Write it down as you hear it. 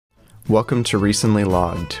Welcome to Recently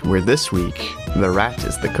Logged, where this week, the rat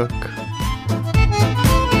is the cook.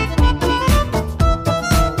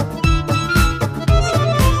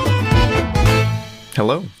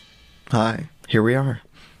 Hello. Hi. Here we are.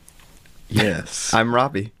 Yes. I'm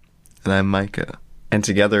Robbie. And I'm Micah. And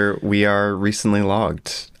together we are Recently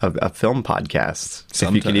Logged, a film podcast. Sometimes.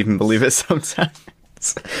 If you can even believe it sometimes.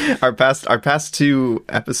 Our past two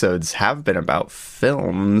episodes have been about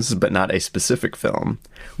films, but not a specific film,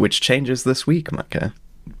 which changes this week, Micah.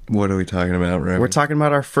 What are we talking about, Robbie? We're talking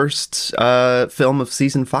about our first film of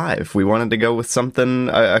season 5. We wanted to go with something,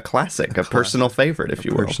 a classic, a personal favorite, if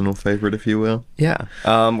you will. Personal favorite, if you will. Yeah.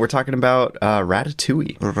 We're talking about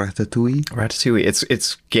Ratatouille. Ratatouille.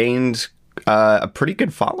 It's gained a pretty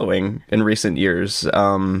good following in recent years.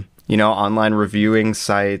 Online reviewing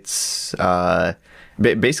sites,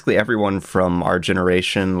 basically everyone from our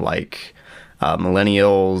generation, like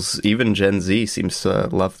millennials, even Gen Z, seems to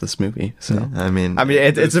love this movie. So Yeah,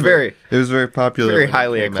 it was very popular, very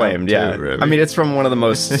highly acclaimed. Too, yeah, Robbie. I mean, it's from one of the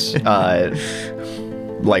most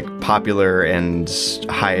popular and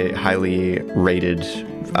highly rated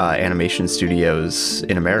animation studios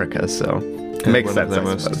in America. So. It makes sense.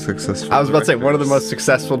 Successful. I was about to say one of the most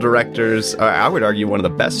successful directors. I would argue one of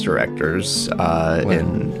the best directors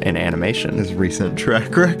in animation. His recent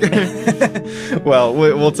track record. Well,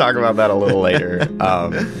 we'll talk about that a little later.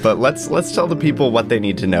 But let's tell the people what they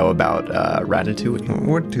need to know about Ratatouille.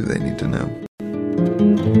 What do they need to know?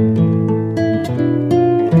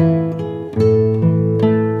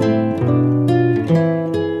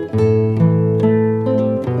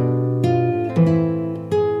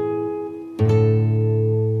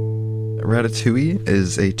 Ratatouille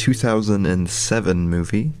is a 2007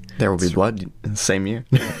 movie. There Will Be Blood, same year.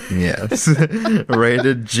 Yes.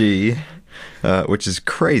 Rated G, which is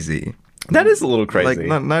crazy. That is a little crazy.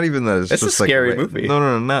 Like, not even that it's just a scary movie.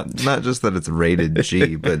 No, not just that it's rated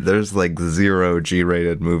G, but there's like 0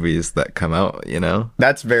 G-rated movies that come out, you know?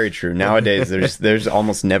 That's very true. Nowadays, there's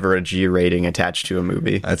almost never a G rating attached to a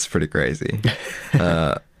movie. That's pretty crazy.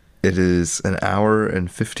 It is an hour and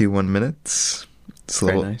 51 minutes. Its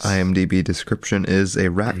little nice. IMDb description is: a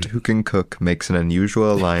rat who can cook makes an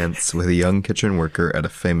unusual alliance with a young kitchen worker at a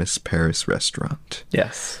famous Paris restaurant.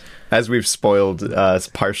 Yes. As we've spoiled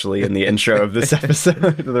partially in the intro of this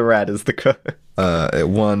episode, the rat is the cook. It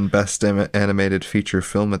won Best Animated Feature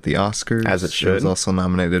Film at the Oscars. As it should. It was also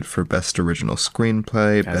nominated for Best Original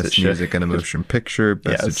Screenplay, As it Best should. Music and Motion Picture,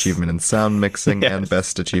 Best Yes. Achievement in Sound Mixing, Yes. and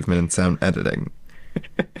Best Achievement in Sound Editing.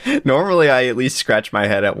 Normally, I at least scratch my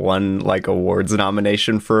head at one awards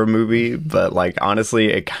nomination for a movie, but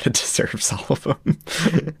honestly, it kind of deserves all of them.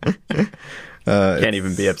 Can't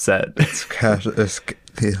even be upset. Its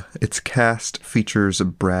cast features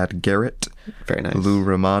Brad Garrett, Very nice. Lou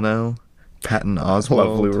Romano, Patton Love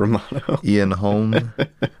Oswalt, Lou Romano. Ian Holm,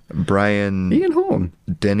 Brian Ian Holm.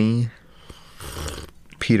 Denny,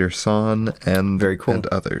 Peter Son, and Very cool. and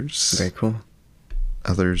others. Very cool.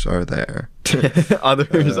 Others are there.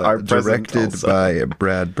 Others are present directed also. by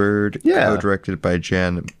Brad Bird, Yeah. co-directed by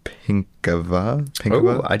Jan Pinkava.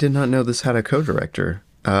 Oh, I did not know this had a co-director.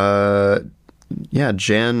 Jan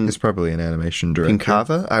He's probably an animation director.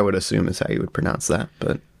 Pinkava, I would assume is how you would pronounce that,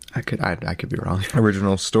 but I could be wrong.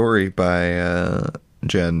 Original story by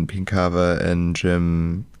Jan Pinkava and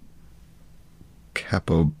Jim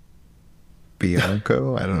Capobianco.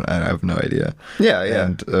 I have no idea. Yeah.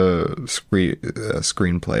 And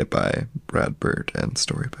screenplay by Brad Bird and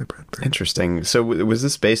story by Brad Bird. Interesting. So was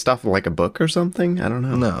this based off of a book or something? I don't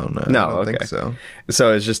know. No, I don't think so.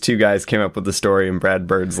 So it's just two guys came up with the story, and Brad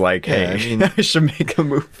Bird's like, "Hey, Yeah, I mean- I should make a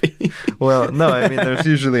movie." Well, no, I mean, there's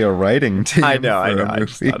usually a writing team. I know. for a I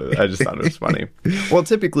just movie. thought it was funny. Well,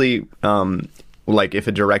 typically, if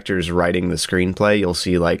a director's writing the screenplay, you'll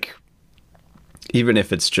see even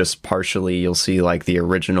if it's just partially, you'll see the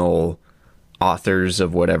original authors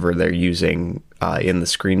of whatever they're using in the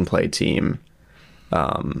screenplay team,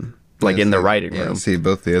 in the writing room. See,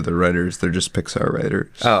 both the other writers, they're just Pixar writers.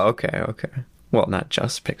 Oh, okay. Well, not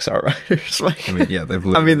just Pixar writers. I mean, yeah, they've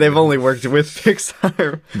they've only worked with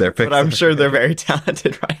Pixar, They're but I'm Pixar. sure they're very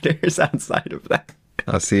talented writers outside of that.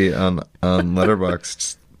 I'll see on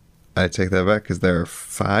Letterboxd. I take that back because there are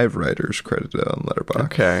 5 writers credited on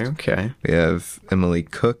Letterboxd. Okay. We have Emily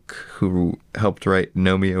Cook, who helped write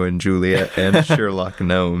Romeo and Juliet and Sherlock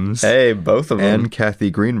Gnomes. Hey, both of them. And Kathy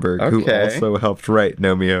Greenberg, who Okay. also helped write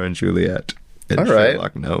Romeo and Juliet and All right.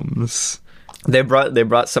 Sherlock Gnomes. They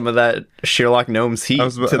brought some of that Sherlock Gnomes heat I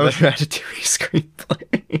was- to I the was- Ratatouille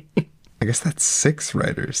screenplay. I guess that's 6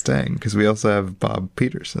 writers, dang, because we also have Bob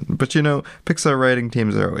Peterson. But you know, Pixar writing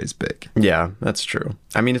teams are always big. Yeah, that's true.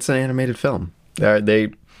 I mean, it's an animated film.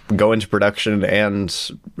 They go into production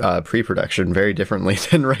and pre-production very differently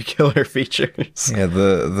than regular features. Yeah,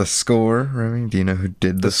 the score, Remy, do you know who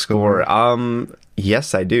did the score?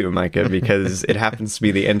 Yes, I do, Micah, because it happens to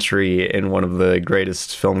be the entry in one of the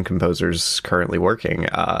greatest film composers currently working,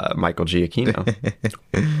 Michael Giacchino.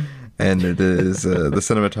 And it is the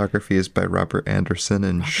cinematography is by Robert Anderson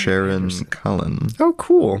and Sharon Cullen. Oh,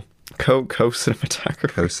 cool. Co-cinematographers.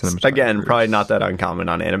 Co-cinematographers. Again, probably not that uncommon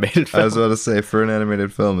on animated film. I was about to say, for an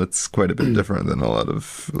animated film, it's quite a bit different than a lot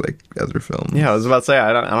of like other films. Yeah, I was about to say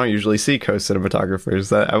I don't usually see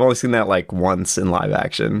co-cinematographers. I've only seen that like once in live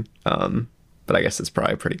action. But I guess it's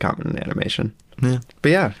probably pretty common in animation. Yeah.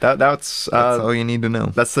 But yeah, that's all you need to know.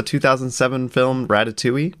 That's the 2007 film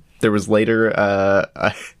Ratatouille. There was later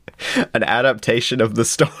an adaptation of the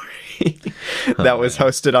story that was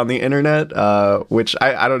hosted on the internet, which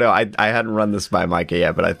I don't know. I hadn't run this by Micah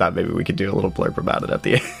yet, but I thought maybe we could do a little blurb about it at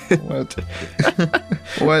the end. What?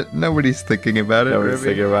 What? Nobody's thinking about it. Nobody's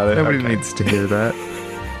thinking about it. Nobody Okay. needs to hear that.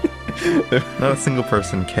 Not a single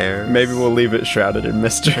person cares. Maybe we'll leave it shrouded in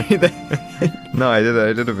mystery then. No, I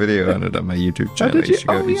did a video on it on my YouTube channel. did you?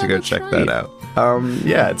 You should go That's check right. that out.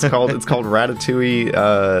 Yeah, it's called Ratatouille,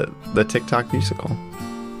 the TikTok musical.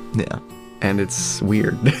 Yeah. And it's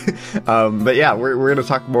weird. But yeah, we're going to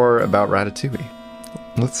talk more about Ratatouille.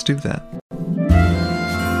 Let's do that.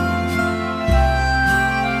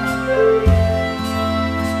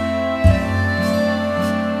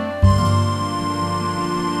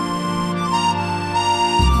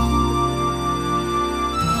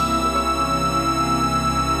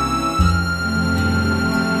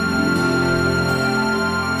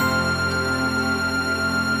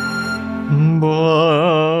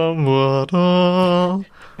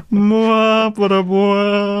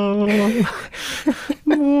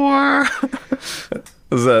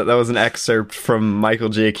 That was an excerpt from Michael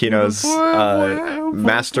Giacchino's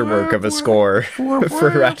masterwork of a score for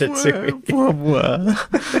Ratatouille.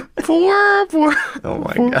 Oh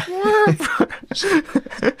my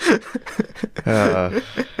god.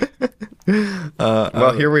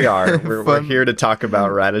 Well, here we are. We're here to talk about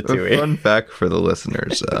A Ratatouille. fun fact for the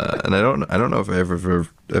listeners, and I don't know if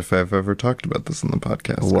I've ever talked about this on the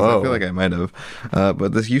podcast. 'Cause Whoa. I feel like I might have,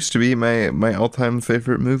 but this used to be my all-time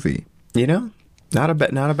favorite movie. You know, not a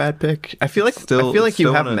bad pick. I feel like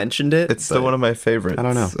you have mentioned it. It's still one of my favorites. I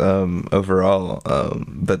don't know. Overall,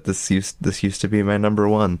 but this used to be my number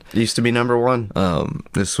one. It used to be number one.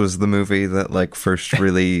 This was the movie that like first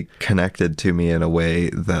really connected to me in a way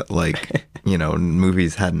that like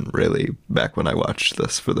movies hadn't really back when I watched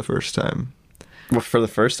this for the first time. Well, for the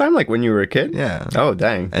first time, like when you were a kid? Yeah. Oh,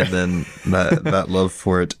 dang. And then that love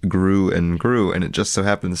for it grew, and it just so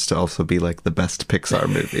happens to also be like the best Pixar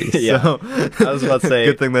movie. Yeah. So, I was about to say.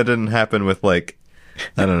 good thing that didn't happen with like,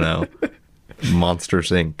 I don't know, Monsters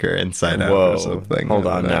Inc. or Inside Out Whoa. or something. Hold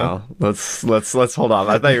I on don't know. now. Let's hold on.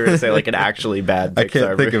 I thought you were going to say like an actually bad Pixar I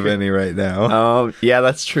can't think of movie. any right now. Yeah,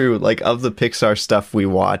 that's true. Like of the Pixar stuff we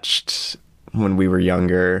watched when we were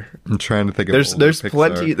younger. I'm trying to think of There's older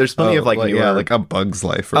plenty of like newer. like a Bug's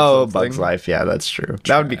Life or Oh, something. Bug's Life. Yeah, that's true.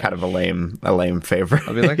 That would be kind of a lame favorite.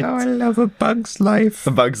 I'll be like, oh, I love A Bug's Life.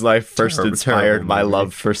 A Bug's Life first Terrible, inspired terrible my movie.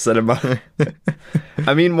 love for cinema.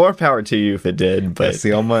 I mean, more power to you if it did, but Yeah,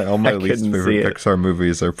 see, all my I least couldn't see favorite it. Pixar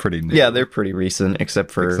movies are pretty new. Yeah, they're pretty recent,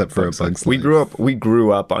 except for A Bug's We Life. we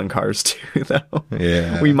grew up on Cars 2, though.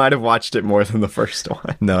 Yeah. We might have watched it more than the first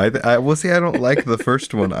one. No, I don't like the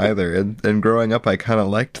first one either. And growing up, I kind of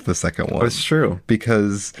liked the second one. It's true.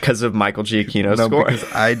 Because Because of Michael Giacchino's score. because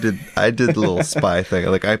I did the little spy thing.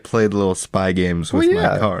 Like I played little spy games with Well, yeah.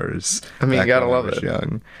 my cars. I mean, you back gotta when love I was it.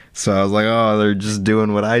 young. So I was like, oh, they're just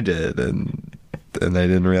doing what I did, and I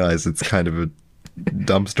didn't realize it's kind of a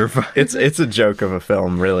dumpster fire. It's a joke of a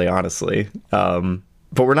film, really, honestly.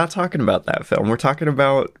 But we're not talking about that film. We're talking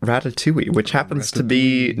about Ratatouille, which happens to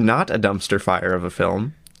be not a dumpster fire of a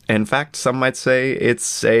film. In fact, some might say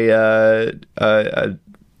it's a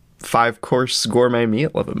 5-course gourmet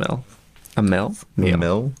meal of a meal. A meal?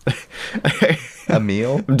 Meal? A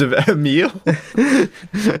meal? A meal?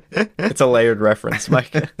 It's a layered reference,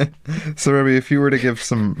 Mike. So, Robbie, if you were to give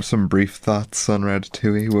some brief thoughts on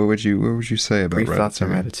Ratatouille, what would you say about Brief Ratatouille? thoughts on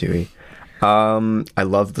Ratatouille. I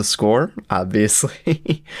love the score,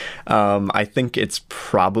 obviously. I think it's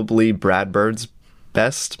probably Brad Bird's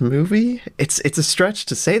best movie. It's a stretch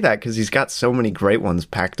to say that because he's got so many great ones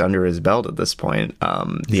packed under his belt at this point.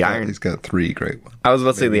 He's got 3 great ones. I was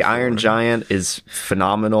about to say The Iron Giant is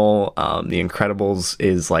phenomenal. The Incredibles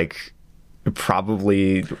is like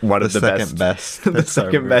probably one of the second best the Pixar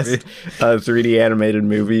second best movie. 3D animated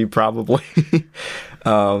movie probably.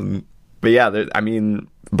 But yeah, I mean,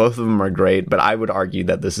 Both of them are great, but I would argue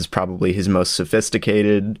that this is probably his most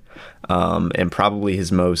sophisticated, and probably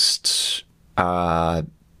his most, I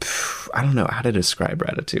don't know how to describe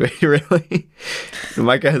Ratatouille, really.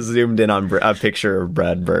 Micah has zoomed in on a picture of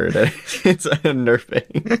Brad Bird, and it's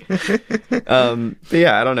unnerving. But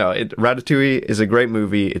yeah, I don't know. Ratatouille is a great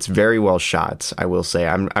movie. It's very well shot, I will say.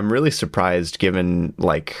 I'm really surprised given,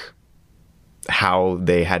 like, how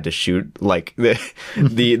they had to shoot, like,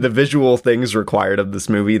 the visual things required of this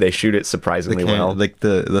movie. They shoot it surprisingly well. Like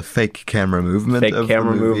the fake camera movement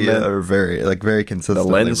are very consistent. The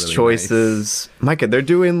lens really choices. Nice. Micah, they're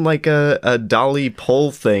doing like a dolly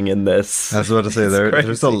pole thing in this. I was about to say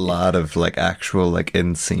there's a lot of like actual like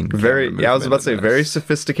in scene. I was about to say very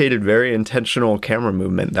sophisticated, very intentional camera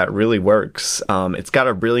movement that really works. It's got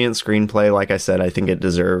a brilliant screenplay. Like I said, I think it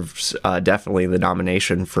deserves definitely the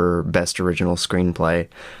nomination for best original screenplay,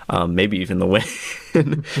 maybe even the win.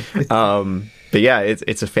 But yeah,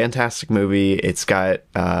 it's a fantastic movie. It's got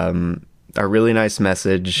a really nice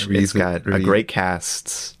message. It's got a great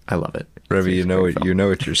cast. I love it. Revy, you know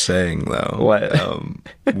what you're saying though.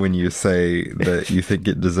 What? When you say that you think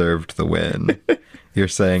it deserved the win, you're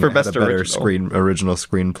saying for it best had a better original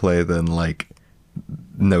screenplay than like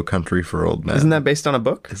No Country for Old Men. Isn't that based on a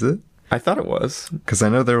book? Is it? I thought it was. Because I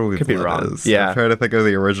know There Will Be Could be Blood wrong. is. Yeah. I'm trying to think of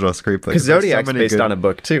the original screenplay. Because Zodiac's based on a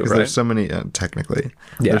book too, right? There's so many, technically.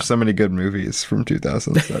 Yeah. There's so many good movies from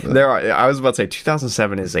 2007. There are. I was about to say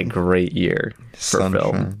 2007 is a great year for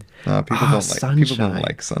film. People don't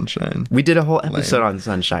like Sunshine. We did a whole episode on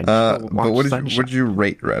Sunshine. But what did you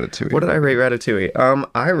rate Ratatouille? What did I rate Ratatouille?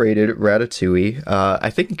 I rated Ratatouille. I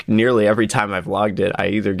think nearly every time I've logged it, I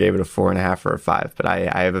either gave it a 4.5 or a 5. But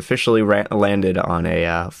I have officially landed on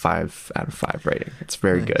a 5 out of 5 rating. It's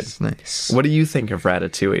very good. Nice. What do you think of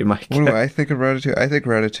Ratatouille, Mike? What do I think of Ratatouille? I think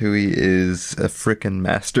Ratatouille is a freaking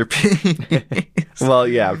masterpiece. Well,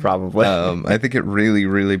 yeah, probably. I think it really,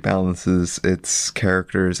 really balances its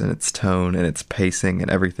characters and its tone and its pacing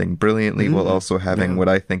and everything brilliantly, while also having what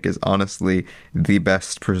I think is honestly the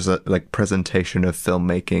best presentation of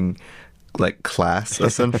filmmaking, like class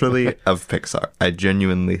essentially of Pixar. I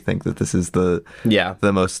genuinely think that this is the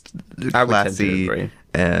most classy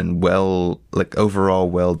and overall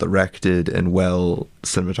well directed and well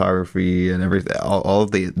cinematography and everything. All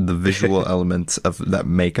of the visual elements of that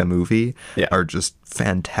make a movie are just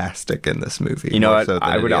fantastic in this movie. You know what?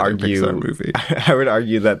 I would argue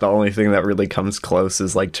that the only thing that really comes close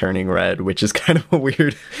is like Turning Red, which is kind of a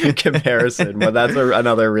weird comparison, but that's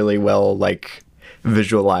another really well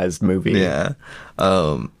visualized movie. Yeah.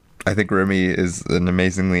 I think Remy is an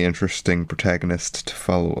amazingly interesting protagonist to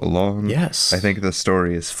follow along. Yes. I think the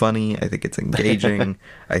story is funny. I think it's engaging.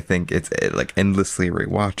 I think it's like endlessly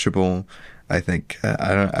rewatchable. I think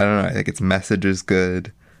I don't know. I think its message is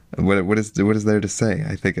good. What is there to say?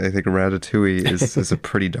 I think Ratatouille is a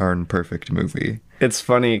pretty darn perfect movie. It's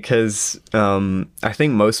funny because I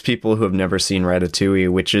think most people who have never seen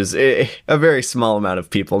Ratatouille, which is a very small amount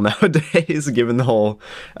of people nowadays, given the whole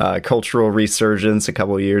cultural resurgence a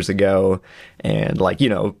couple of years ago, and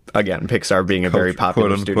again, Pixar being a very popular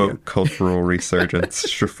quote unquote studio. Cultural resurgence.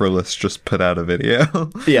 Shifriless just put out a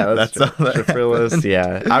video. Yeah, that's Shifriless.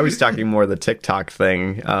 Yeah, I was talking more the TikTok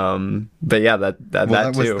thing, but yeah, that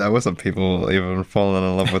too. That wasn't people even falling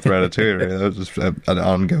in love with Ratatouille. That was just an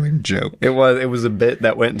ongoing joke. It was a bit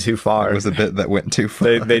that went too far. It was a bit that went too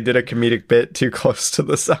far. They did a comedic bit too close to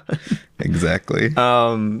the sun. Exactly.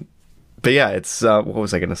 But yeah, it's what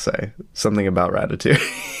was I going to say? Something about Ratatouille.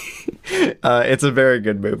 It's a very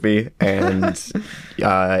good movie, and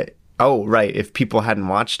oh right, if people hadn't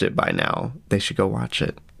watched it by now, they should go watch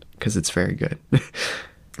it because it's very good.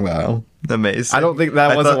 Wow, amazing! I don't think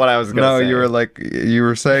that wasn't what I was going to say. No, you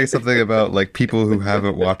were saying something about like people who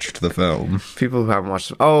haven't watched the film. People who haven't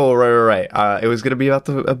watched. Oh, right. It was going to be about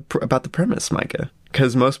the premise, Micah,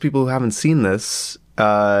 because most people who haven't seen this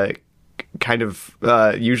kind of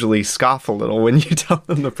usually scoff a little when you tell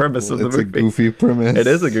them the premise of the movie. It's a goofy premise. It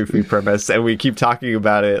is a goofy premise, and we keep talking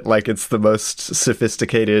about it like it's the most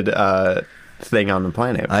sophisticated thing on the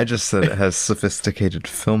planet. I just said it has sophisticated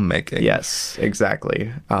filmmaking. Yes,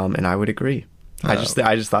 exactly. And I would agree. I just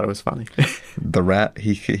thought it was funny. The rat,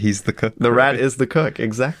 he's the cook. The rat is the cook,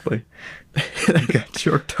 exactly. Got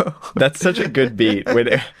your toe. That's such a good beat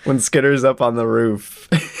when Skitter's up on the roof.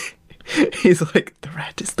 He's like, the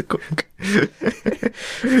rat is the cook.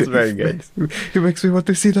 It's very good. It makes me want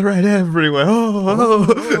to see the rat everywhere. Oh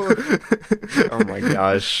my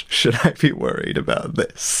gosh. Should I be worried about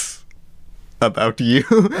this? about you.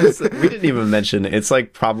 We didn't even mention it's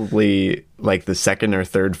like probably like the second or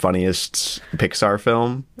third funniest Pixar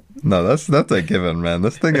film. No, that's a given, man.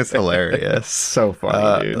 This thing is hilarious. So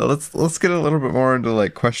funny, dude. Let's get a little bit more into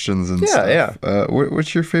like questions and stuff. Yeah.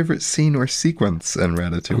 What's your favorite scene or sequence in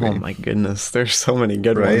Ratatouille? Oh my goodness, there's so many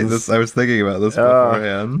good Right? ones. I was thinking about this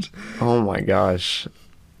beforehand. Oh my gosh.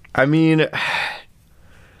 I mean,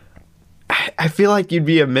 I feel like you'd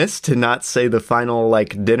be amiss to not say the final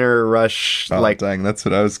like dinner rush. Oh, like, dang, that's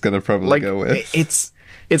what I was gonna probably like go with.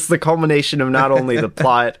 it's the culmination of not only the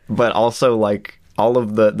plot but also like all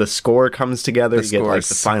of the score comes together. You get like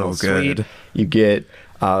the final suite. You get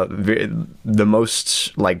the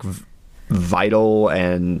most like vital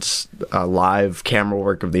and live camera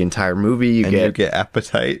work of the entire movie. You get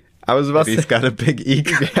Appetite. I was about to say, He's got a big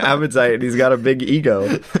ego. Appetite, and he's got a big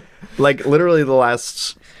ego. Like literally the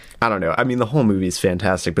last, I don't know. I mean, the whole movie is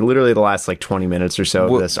fantastic, but literally the last like 20 minutes or so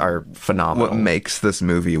of this are phenomenal. What makes this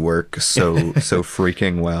movie work so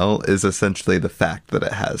freaking well is essentially the fact that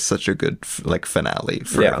it has such a good like finale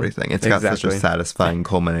for everything. It's got such a satisfying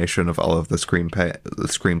culmination of all of the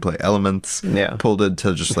screenplay elements pulled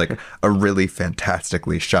into just like a really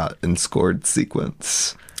fantastically shot and scored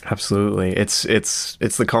sequence. Absolutely. It's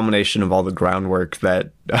the culmination of all the groundwork that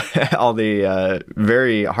all the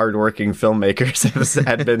very hardworking filmmakers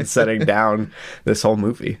had been setting down this whole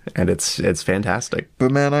movie, and it's fantastic. But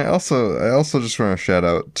man, I also just want to shout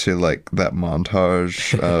out to like that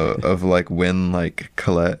montage of like when like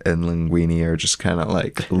Colette and Linguini are just kind of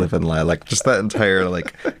like living life, like just that entire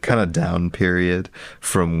like kind of down period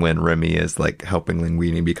from when Remy is like helping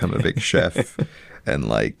Linguini become a big chef. And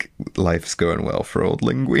like life's going well for old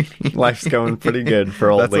Linguini. Life's going pretty good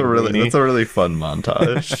for old Linguini. That's a really fun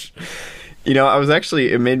montage. You know,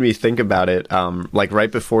 it made me think about it. Like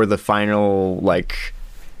right before the final like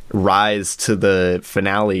rise to the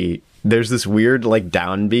finale, there's this weird like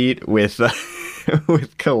downbeat with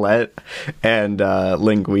with Colette and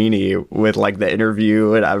Linguini with like the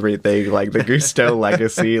interview and everything, like the Gusteau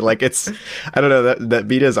legacy. Like I don't know, that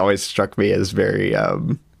beat has always struck me as very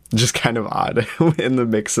just kind of odd in the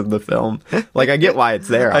mix of the film. Like I get why it's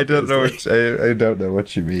there. I don't know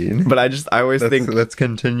what you mean. But I always think that's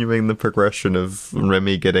continuing the progression of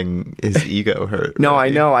Remy getting his ego hurt. No, right?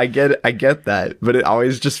 I know, I get that, but it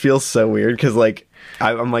always just feels so weird because like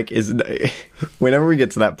I'm like, whenever we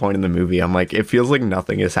get to that point in the movie, I'm like, it feels like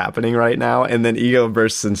nothing is happening right now, and then ego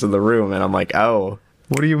bursts into the room, and I'm like, oh.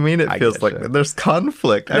 What do you mean it feels like there's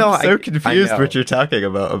conflict? I'm so confused what you're talking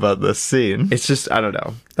about this scene. It's just, I don't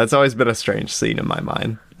know. That's always been a strange scene in my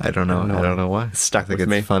mind. I don't know why. It's stuck with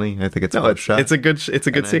me. It's funny. I think it's well shot. It's a good scene.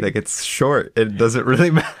 I think it's short. It doesn't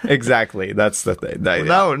really matter. Exactly. That's the thing.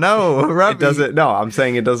 No, Robbie. It doesn't. No, I'm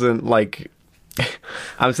saying it doesn't like.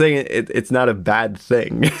 I'm saying it's not a bad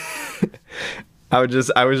thing. I was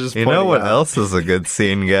just. You know what else is a good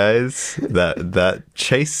scene, guys? That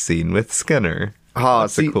chase scene with Skinner. Oh,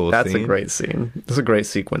 that's a great scene. It's a great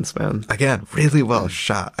sequence, man. Again, really well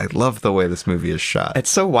shot. I love the way this movie is shot. It's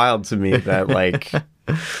so wild to me that like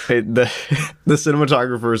the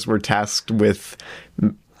cinematographers were tasked with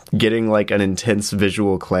getting like an intense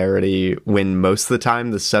visual clarity when most of the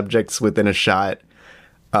time the subjects within a shot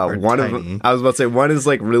one tiny. Of them, I was about to say one is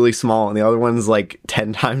like really small and the other one's like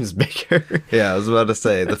 10 times bigger. Yeah, I was about to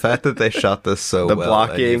say the fact that they shot this so well.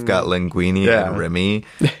 Blocking, and you've got Linguini and Remy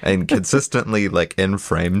and consistently like in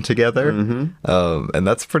frame together, and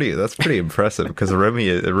that's pretty impressive because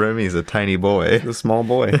Remy's a tiny boy, a small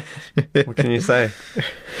boy. What can you say?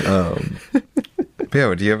 Yeah,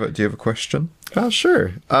 do you have a question?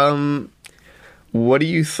 Sure. What do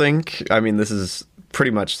you think? I mean, this is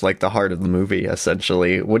pretty much like the heart of the movie,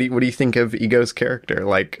 essentially. What do you think of Ego's character?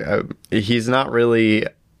 Like, he's not really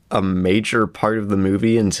a major part of the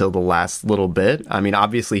movie until the last little bit. I mean,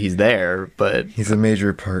 obviously he's there, but he's a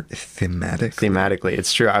major part thematically.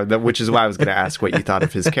 It's true. Which is why I was going to ask what you thought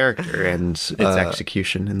of his character and its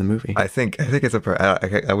execution in the movie. I think it's a part.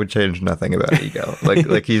 I would change nothing about Ego.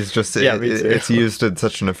 Like he's just it's used in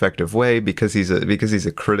such an effective way because he's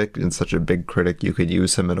a critic and such a big critic. You could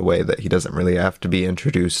use him in a way that he doesn't really have to be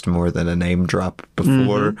introduced more than a name drop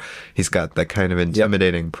before. He's got that kind of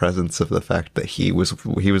intimidating presence of the fact that he was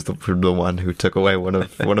the one who took away one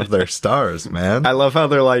of their stars, man. I love how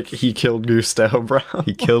they're like, he killed Gusteau, bro.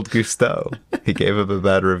 He killed Gusteau. He gave him a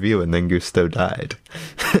bad review and then Gusteau died.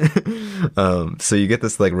 So you get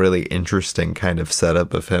this like really interesting kind of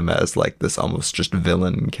setup of him as like this almost just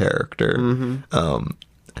villain character.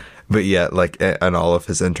 But yeah, like in all of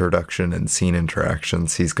his introduction and scene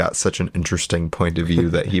interactions, he's got such an interesting point of view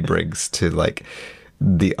that he brings to like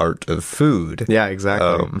the art of food. Yeah,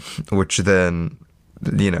 exactly. Which then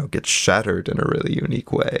gets shattered in a really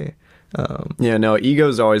unique way. Yeah, no,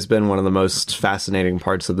 ego's always been one of the most fascinating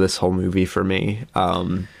parts of this whole movie for me.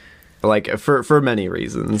 Like for many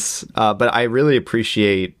reasons. But I really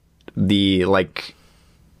appreciate the, like,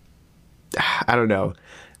 I don't know,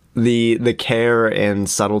 the care and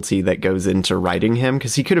subtlety that goes into writing him,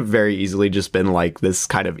 because he could have very easily just been like this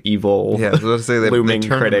kind of evil, yeah, I was about to say looming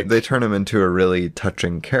critic. They turn him into a really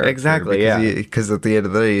touching character. Exactly, because at the end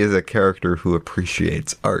of the day, he is a character who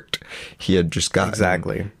appreciates art. He had just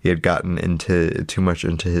gotten he had gotten into too much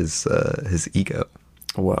into his ego.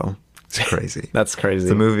 Whoa, it's crazy. That's crazy.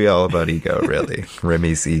 It's a movie all about ego, really.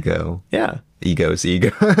 Remy's ego. Yeah. Ego's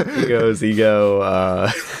ego. Ego's ego.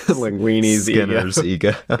 Linguini's Skinner's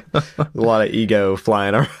ego. A lot of ego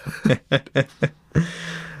flying around.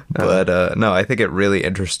 But no, I think it really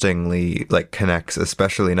interestingly like connects,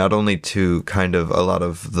 especially not only to kind of a lot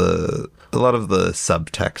of the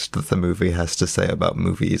subtext that the movie has to say about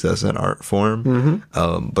movies as an art form,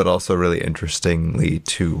 but also really interestingly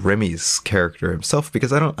to Remy's character himself,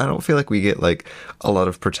 because I don't feel like we get like a lot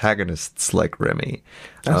of protagonists like Remy.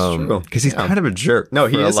 That's true. Because he's kind of a jerk. No,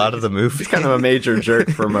 he is a lot of the movie. He's kind of a major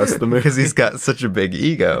jerk for most of the movie because he's got such a big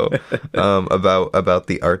ego about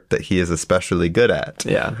the art that he is especially good at.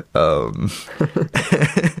 Yeah.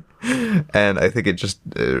 And I think it just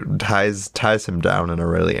ties him down in a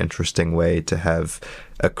really interesting way to have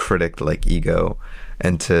a critic like Ego,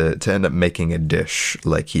 and to end up making a dish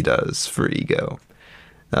like he does for Ego.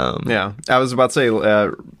 Yeah, I was about to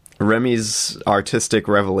say Remy's artistic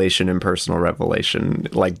revelation and personal revelation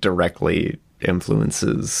like directly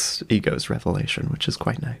influences Ego's revelation, which is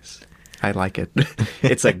quite nice. I like it.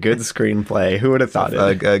 It's a good screenplay. Who would have thought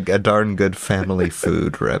it? A darn good family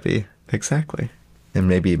food, Remy. Exactly. And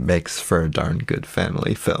maybe it makes for a darn good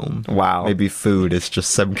family film. Wow. Maybe food is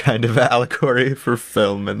just some kind of allegory for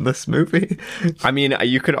film in this movie. I mean,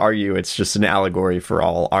 you could argue it's just an allegory for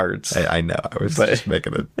all arts. I know. I was just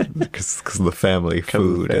making it because the family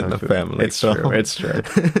food and the family it's film. True. It's true.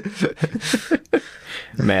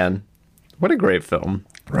 Man, what a great film.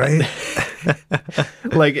 Right?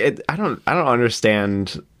 Like, I don't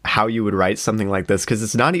understand how you would write something like this, because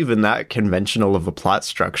it's not even that conventional of a plot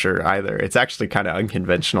structure either. It's actually kind of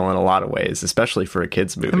unconventional in a lot of ways, especially for a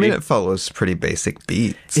kid's movie. I mean, it follows pretty basic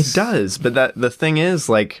beats. It does, but the thing is,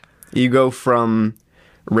 like, you go from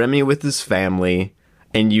Remy with his family,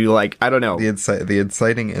 and you, like, I don't know, the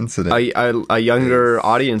inciting incident. A younger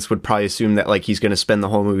audience would probably assume that, like, he's going to spend the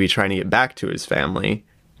whole movie trying to get back to his family.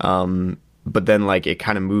 But then, like, it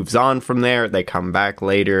kind of moves on from there. They come back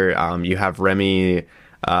later. You have Remy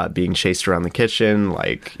being chased around the kitchen.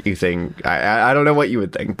 Like, you think, I don't know what you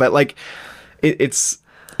would think, but, like, it's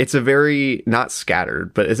a very, not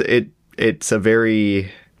scattered, but it's a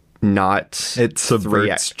very not... It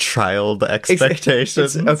subverts child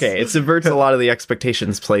expectations. It subverts a lot of the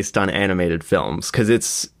expectations placed on animated films, because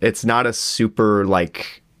it's not a super,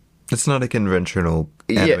 like... It's not a conventional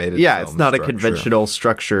animated film it's not structure. A conventional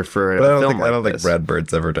structure for but a film I don't think Brad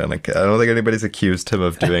Bird's ever done it. I don't think anybody's accused him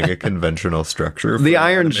of doing a conventional structure. The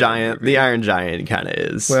Iron Giant kind of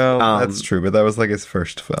is. Well, that's true, but that was like his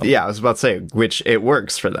first film. Yeah, I was about to say, which it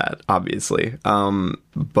works for that, obviously.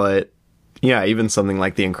 But yeah, even something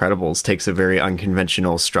like The Incredibles takes a very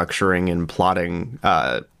unconventional structuring and plotting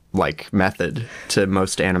like method to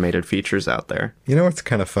most animated features out there. You know what's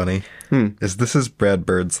kind of funny? Is this is Brad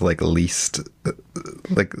Bird's like least,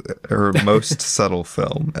 like, or most subtle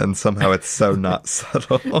film, and somehow it's so not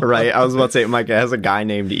subtle. Right? I was about to say, Mike, it has a guy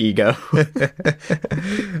named Ego.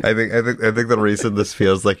 I think the reason this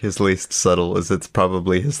feels like his least subtle is it's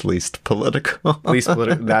probably his least political.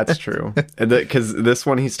 That's true. Because this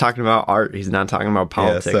one he's talking about art. He's not talking about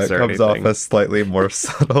politics. Yeah, so it comes off as slightly more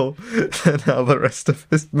subtle than all the rest of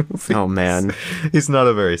his movies. Oh man, he's not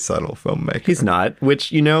a very subtle filmmaker. He's not.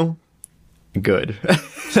 Which, you know, good.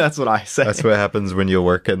 That's what I say. That's what happens when you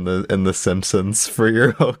work in the Simpsons for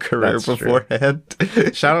your whole career beforehand.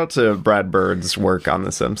 Shout out to Brad Bird's work on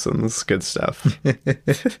The Simpsons. Good stuff.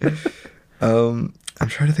 I'm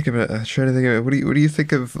trying to think of it. What do you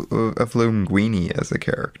think of Linguini as a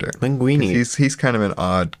character? Linguini, he's kind of an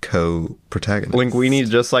odd co-protagonist. Linguini's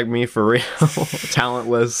just like me for real,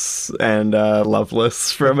 talentless and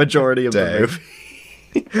loveless for a majority of the movie.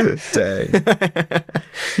 Day.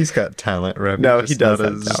 He's got talent, Remy. No, he does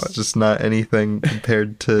have talent. Just not anything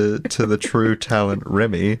compared to the true talent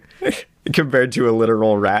Remy. Compared to a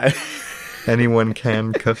literal rat. Anyone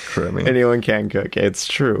can cook, Remy. Anyone can cook. It's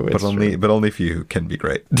true. But only few can be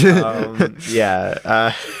great.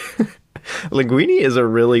 Yeah. Linguini is a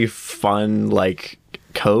really fun, like,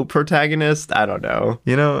 co-protagonist. I don't know.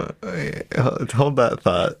 You know, hold that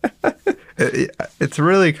thought. It's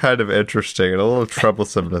really kind of interesting and a little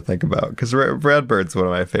troublesome to think about because Brad Bird's one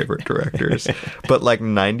of my favorite directors, but like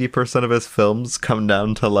 90% of his films come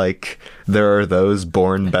down to like there are those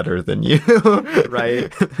born better than you,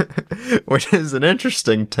 Right. which is an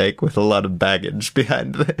interesting take with a lot of baggage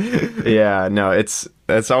behind it. Yeah, no, it's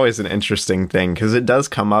always an interesting thing because it does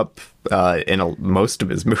come up in most of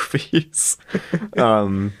his movies.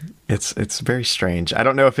 It's very strange. I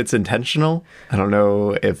don't know if it's intentional. I don't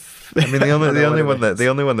know if I mean, the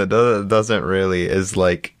only one that doesn't really is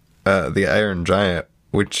like the Iron Giant,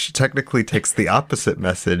 which technically takes the opposite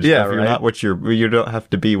message. Yeah, if you're right. not what you don't have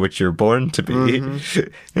to be what you're born to be.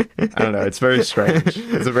 I don't know. It's very strange.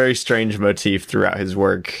 It's a very strange motif throughout his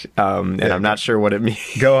work, and I'm not sure what it means.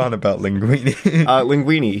 Go on about Linguini.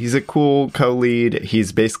 Linguini, he's a cool co-lead.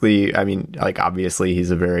 He's basically, I mean, like obviously he's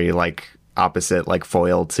a very like opposite, like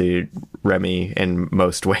foil to Remy in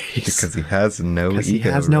most ways Because he has no ego. he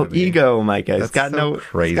has no Remy. ego, Micah. He's That's got so no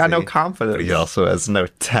crazy. He's got no confidence. But he also has no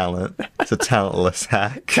talent. It's a talentless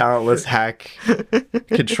hack. Talentless hack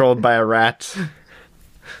controlled by a rat.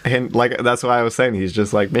 And like that's why I was saying he's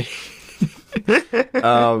just like me.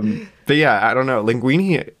 But yeah, I don't know.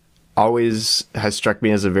 Linguini always has struck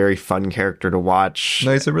me as a very fun character to watch.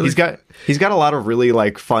 No, he's got a lot of really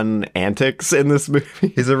like fun antics in this movie.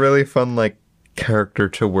 He's a really fun like character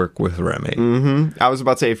to work with Remy. I was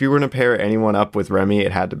about to say, if you were to pair anyone up with Remy,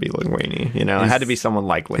 it had to be Linguini. You know, it had to be someone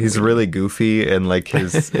like Linguini. He's really goofy, and like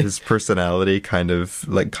his personality kind of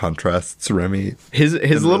like contrasts Remy. His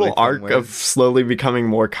little really fun arc ways. of slowly becoming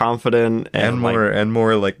more confident and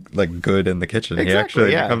more like good in the kitchen. He Exactly,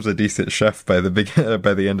 actually yeah. becomes a decent chef by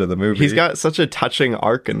the end of the movie. He's got such a touching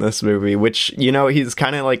arc in this movie, which, you know, he's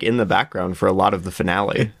kind of like in the background for a lot of the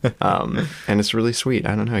finale. And it's really sweet.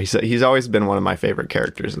 I don't know. He's always been one of my favorite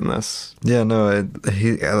characters in this. Yeah, no,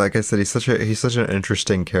 he like I said, he's such an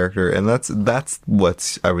interesting character, and that's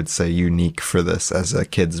what's I would say unique for this as a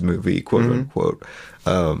kids movie, quote unquote.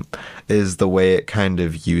 Is the way it kind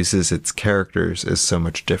of uses its characters is so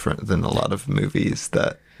much different than a lot of movies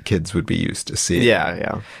that kids would be used to seeing.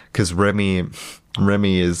 Yeah. Because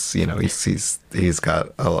Remy is, you know, he's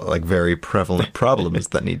got like very prevalent problems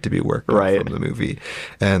that need to be worked on Right. from the movie,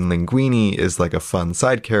 and Linguini is like a fun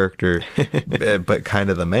side character, but kind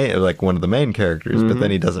of the main, like one of the main characters. But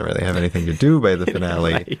then he doesn't really have anything to do by the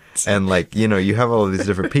finale, Right. and like, you know, you have all of these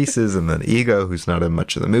different pieces, and then Ego, who's not in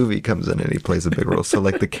much of the movie, comes in and he plays a big role. So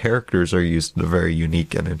like the characters are used in a very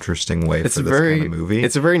unique and interesting way for this kind of movie.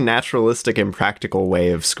 It's a very naturalistic and practical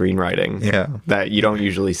way of screenwriting. Yeah. That you don't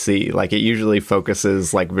usually see. Like, it usually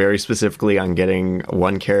focuses like very specifically on getting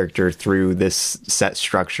one character through this set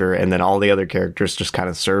structure, and then all the other characters just kind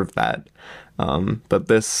of serve that. But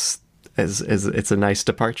this is it's a nice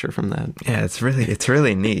departure from that. Yeah, it's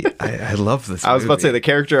really neat. I love this. I was about to say movie. the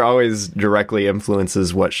character always directly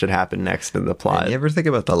influences what should happen next in the plot. You ever think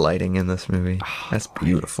about the lighting in this movie? That's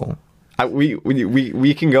beautiful.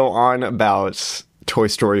 We can go on about Toy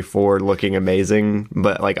Story 4 looking amazing,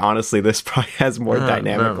 but like honestly, this probably has more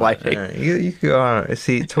dynamic lighting. You go on.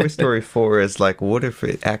 See, Toy Story 4 is like, what if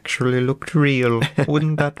it actually looked real?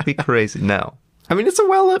 Wouldn't that be crazy? No. I mean, it's a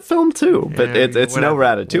well-lit film too, but it's no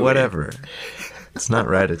Ratatouille. Whatever. It's not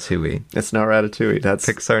Ratatouille. It's not Ratatouille. That's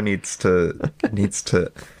Pixar needs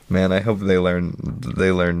to. Man, I hope they learn. I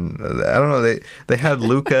don't know. They had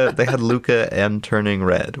Luca and Turning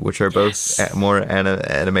Red, which are both more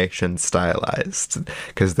animation stylized,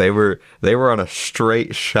 because they were on a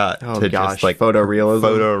straight shot to just like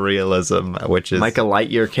photorealism, which is Micah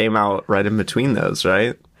Lightyear came out right in between those,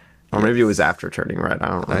 right? Or maybe it was after Turning Red. I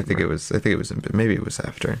don't remember. I think it was. Maybe it was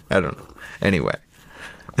after. I don't know. Anyway.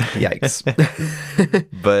 Yikes.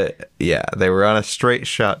 But yeah, they were on a straight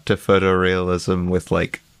shot to photorealism with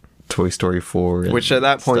like Toy Story 4, Which at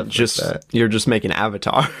that point you're just making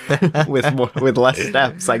Avatar with less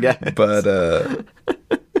steps, I guess. But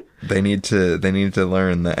they need to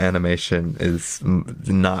learn that animation is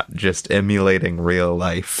not just emulating real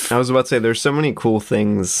life. I was about to say, there's so many cool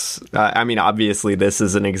things. I mean, obviously, this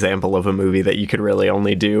is an example of a movie that you could really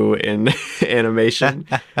only do in animation,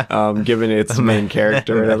 given its main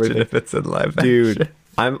character and everything. If it's in live action. Dude,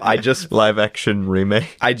 I just live action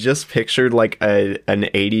remake. I just pictured like an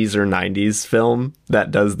 80s or 90s film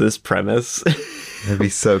that does this premise. That'd be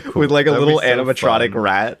so cool. With like a That'd little be so animatronic fun.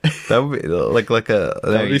 rat. That would be like a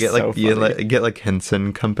That would you be get so like you funny. get like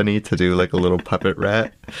Henson Company to do like a little puppet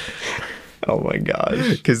rat. Oh my gosh.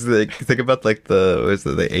 Because like, think about like the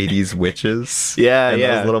 80s witches. Yeah, and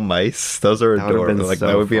yeah. those little mice. Those are That would've been adorable. Like so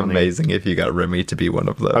that would be funny. amazing if you got Remy to be one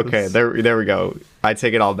of those. Okay, there we go. I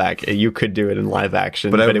take it all back. You could do it in live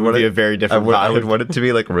action, but it would want be a very different I would vibe. want it to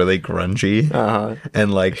be like really grungy. Uh-huh.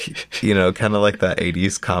 And like, you know, kind of like that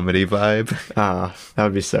 80s comedy vibe. That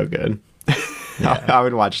would be so good. I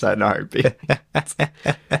would watch that in a heartbeat.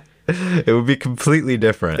 It would be completely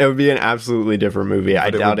different. It would be an absolutely different movie. I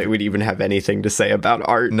it doubt would- it would even have anything to say about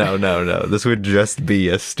art. No. This would just be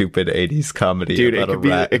a stupid 80s comedy. Dude,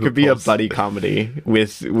 about it could be a buddy comedy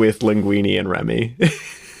with Linguini and Remy.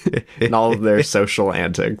 And all of their social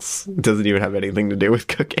antics. It doesn't even have anything to do with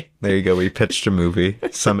cooking. There you go. We pitched a movie.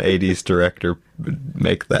 Some 80s director would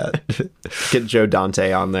make that. Get Joe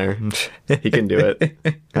Dante on there. He can do it.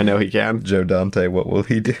 I know he can. Joe Dante, what will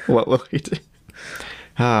he do? What will he do?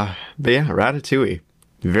 But yeah, Ratatouille.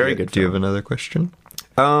 Very good Do you have film. another question?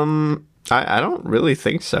 I don't really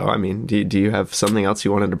think so. I mean, do you have something else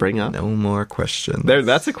you wanted to bring up? No more questions.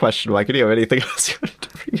 That's a question. Why could you have anything else you wanted to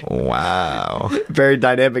bring up? Wow. Very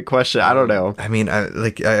dynamic question. I don't know. I mean,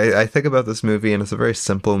 I think about this movie, and it's a very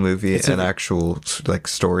simple movie and actual like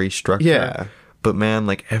story structure. Yeah. But man,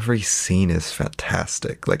 like every scene is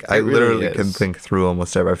fantastic. Like I really literally is. can think through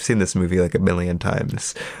almost every. I've seen this movie like a million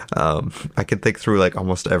times. I can think through like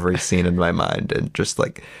almost every scene in my mind, and just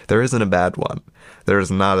like there isn't a bad one. There is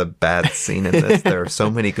not a bad scene in this. There are so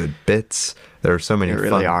many good bits. There are so many There fun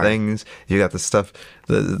really are. things. You got the stuff.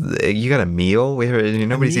 You got a meal.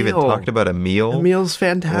 Nobody's even meal. talked about a meal. The meal's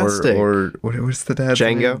fantastic. Or what's the dad's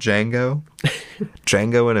Django. name? Django.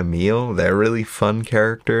 Django and Emil. They're really fun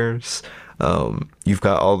characters. You've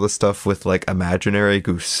got all the stuff with like imaginary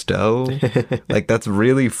Gusteau. Like that's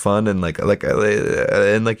really fun and like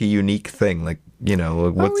a unique thing. Like, you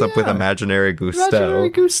know, what's up with yeah. imaginary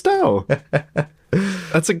Imaginary Gusteau? Gusteau.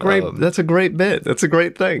 That's a great bit. That's a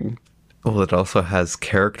great thing. Well, it also has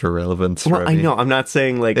character relevance. Well, I Remy. know. I'm not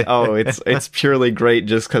saying like, oh, it's purely great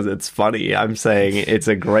just because it's funny. I'm saying it's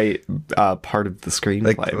a great part of the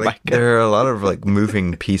screenplay. Like there are a lot of like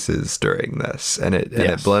moving pieces during this, and it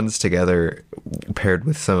Yes. blends together, paired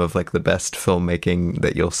with some of like the best filmmaking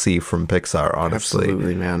that you'll see from Pixar. Honestly,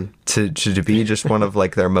 Absolutely, man. to be just one of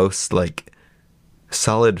like their most like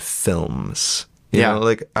solid films. You Yeah. know,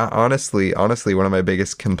 like honestly, one of my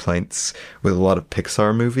biggest complaints with a lot of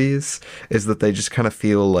Pixar movies is that they just kind of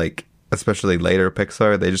feel like, especially later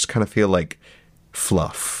Pixar, they just kind of feel like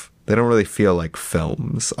fluff. They don't really feel like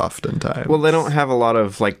films oftentimes. Well, they don't have a lot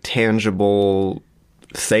of like tangible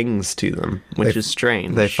things to them, which is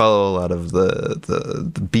strange. They follow a lot of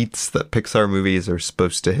the beats that Pixar movies are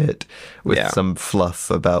supposed to hit with Yeah. some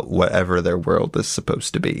fluff about whatever their world is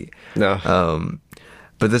supposed to be. No.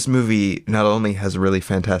 But this movie not only has really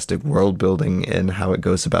fantastic world building in how it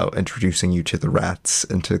goes about introducing you to the rats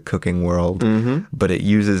and to the cooking world, but it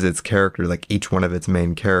uses its character, like each one of its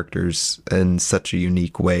main characters, in such a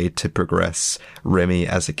unique way to progress Remy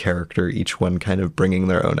as a character, each one kind of bringing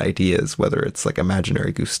their own ideas, whether it's like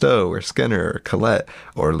imaginary Gusteau or Skinner or Colette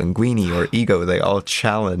or Linguini or Ego. They all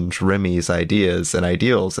challenge Remy's ideas and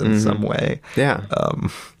ideals in some way. Yeah.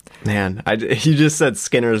 Man, you just said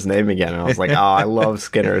Skinner's name again, and I was like, oh, I love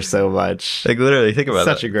Skinner so much. Like literally, think about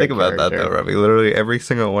Such that. a great Think about that, character. though, Remy. Literally, every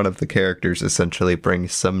single one of the characters essentially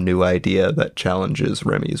brings some new idea that challenges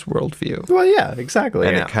Remy's worldview, Well, yeah, exactly.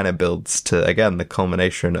 and yeah. it kind of builds to again the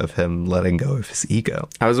culmination of him letting go of his ego.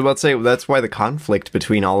 I was about to say that's why the conflict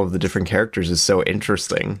between all of the different characters is so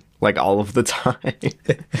interesting, like all of the time,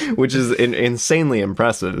 which is insanely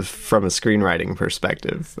impressive from a screenwriting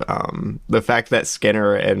perspective. The fact that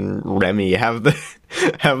Skinner and Remy have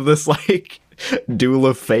this like duel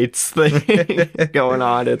of fates thing going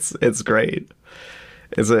on, it's great.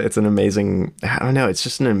 It's an amazing. I don't know. It's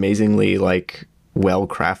just an amazingly like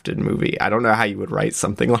well-crafted movie. I don't know how you would write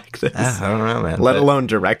something like this, I don't know, man. let But- alone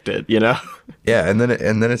direct it. You know. yeah, and then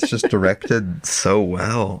it's just directed so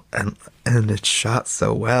well, and it's shot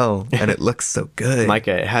so well, and it looks so good.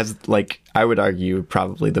 Micah, it has, like, I would argue,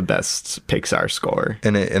 probably the best Pixar score.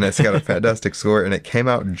 And it's got a fantastic score, and it came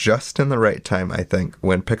out just in the right time, I think,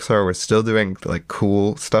 when Pixar was still doing like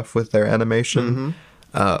cool stuff with their animation,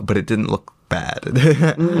 but it didn't look bad.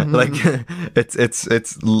 Like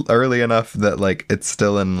it's early enough that like it's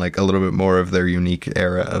still in like a little bit more of their unique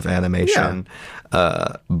era of animation.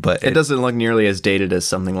 But It doesn't look nearly as dated as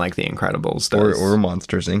something like The Incredibles does. or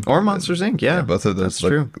Monsters Inc. Or Monsters Inc., yeah. Both of those That's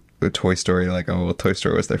look true. Toy Story, like, oh, well, Toy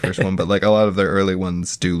Story was their first one, but like a lot of their early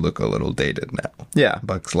ones do look a little dated now. Yeah.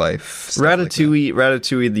 Bugs Life. stuff like that.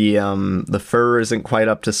 Ratatouille, the fur isn't quite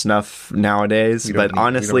up to snuff nowadays, We but don't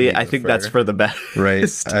honestly, need I the think fur. that's for the best. Right.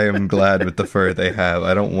 I am glad with the fur they have.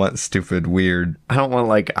 I don't want stupid, weird, I don't want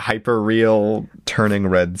like hyper real turning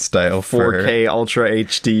red style fur. 4K Ultra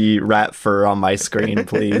HD rat fur on my screen,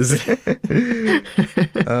 please.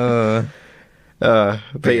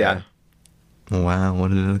 But yeah, Wow,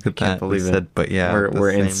 what did I look at that? believe We it. said, but yeah, at the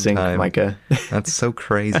we're in same sync, time. Micah. That's so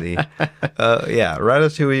crazy. Yeah,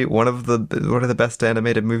 Ratatouille, one of the best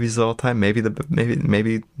animated movies of all time. Not the best.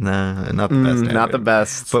 Not the animated.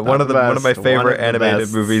 best, But not one of the my best, one favorite of the animated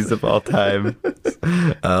best. movies of all time.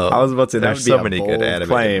 I was about to say that There's would be so a many bold good animated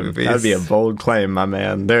claim. movies. That would be a bold claim, my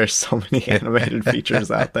man. There's so many animated features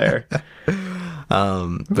out there.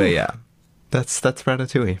 But yeah, that's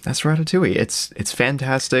Ratatouille. That's Ratatouille. It's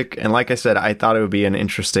fantastic, and like I said, I thought it would be an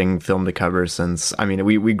interesting film to cover since I mean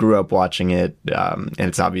we grew up watching it, and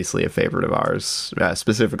it's obviously a favorite of ours,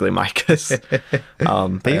 specifically Micah's.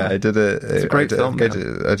 But yeah, I did a great film,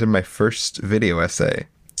 I did my first video essay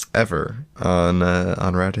ever on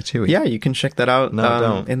Ratatouille. yeah, you can check that out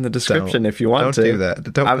don't. in the description Don't. if you want Don't to. do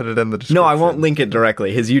that. Don't put it in the description. No, I won't link it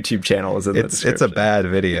directly. His YouTube channel is in the It's description. a bad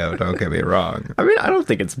video. Don't get me wrong. I mean, I don't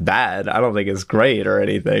think it's bad. I don't think it's great or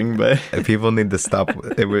anything, but People need to stop.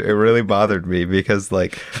 It really bothered me because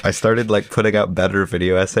like I started like putting out better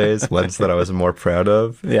video essays, ones that I was more proud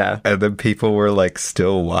of. yeah. And then people were like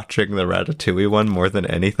still watching the Ratatouille one more than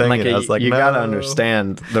anything. Like, and I was like, you no. gotta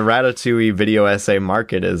understand, the Ratatouille video essay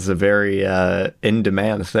market is a very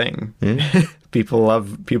in-demand thing. People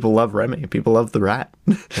love Remy. People love the rat.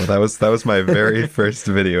 Well, that was my very first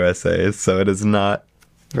video essay, so it is not,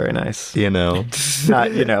 Very nice.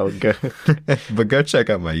 not, Go, but go check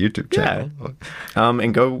out my YouTube yeah. channel.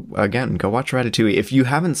 And go watch Ratatouille. If you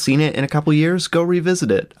haven't seen it in a couple years, go revisit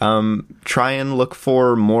it. Try and look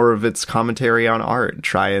for more of its commentary on art.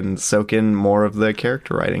 Try and soak in more of the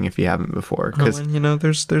character writing if you haven't before. Oh, and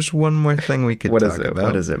there's one more thing we could What talk is it? about.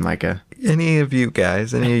 What is it, Micah? Any of you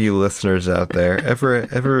guys, any of you listeners out there,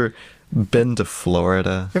 ever been to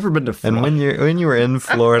Florida? Ever been to And Florida? when you were in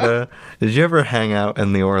Florida, did you ever hang out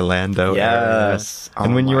in the Orlando area? Yes.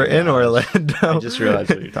 And Oh when you my were in gosh. Orlando, I just realized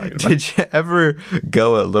what you're talking about. did you ever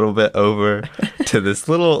go a little bit over to this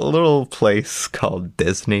little place called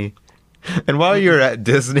Disney? And while you were at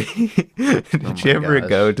Disney, did you ever gosh.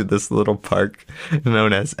 go to this little park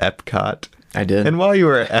known as Epcot? I did. And while you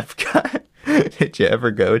were at Epcot, did you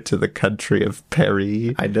ever go to the country of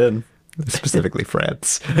Paris? I did. Specifically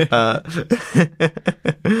France.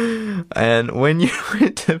 And when you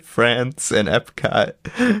went to France and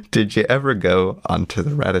Epcot, did you ever go onto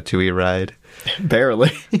the Ratatouille ride?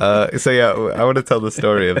 Barely. So yeah, I want to tell the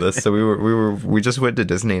story of this. So we just went to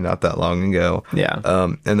Disney not that long ago. Yeah.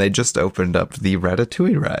 And they just opened up the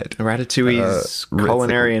Ratatouille ride. Ratatouille's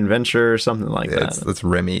culinary adventure or something like that. It's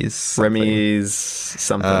Remy's. something. Remy's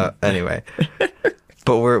something. Anyway,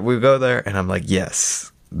 but we go there, and I'm like,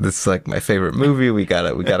 yes, this is like my favorite movie. We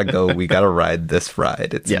gotta go. We gotta ride this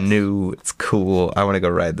ride. It's Yes. new. It's cool. I want to go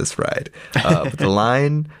ride this ride. But the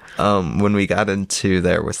line when we got into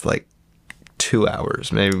there was like 2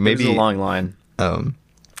 hours, maybe It was a long line. and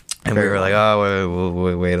we Very were like, oh,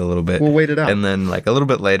 we'll wait a little bit. We'll wait it out. And then like a little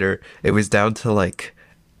bit later, it was down to like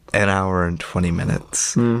an hour and 20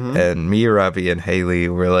 minutes. Mm-hmm. And me, Robbie, and Haley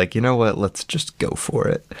were like, you know what? Let's just go for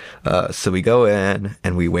it. So we go in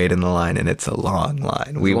and we wait in the line, and it's a long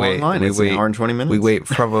line. It's an hour and 20 minutes. We wait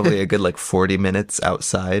probably a good like 40 minutes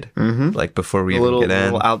outside, like before we even get in.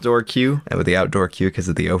 little outdoor queue. And with the outdoor queue because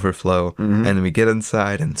of the overflow, and then we get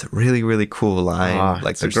inside, and it's a really, really cool line. Ah,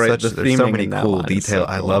 Like it's a there's great- the there's so theming many in that cool line is detail.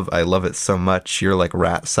 so cool. I love it so much. You're like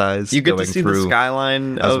rat sized. You get to going see through, the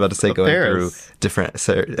skyline. I was about to say of going Paris. through different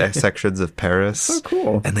sections of Paris. So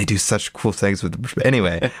cool. And they do such cool things with.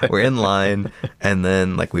 Anyway, we're in line, and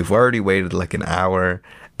then like we've already waited like an hour.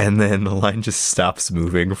 And then the line just stops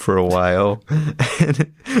moving for a while,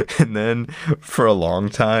 and then for a long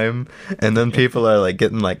time, and then people are like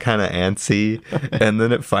getting like kind of antsy, and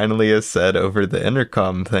then it finally is said over the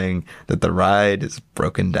intercom thing that the ride is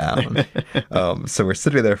broken down. So we're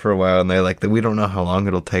sitting there for a while, and they're like, we don't know how long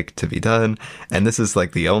it'll take to be done, and this is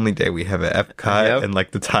like the only day we have at Epcot, Yep. and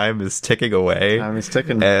like the time is ticking away. Time is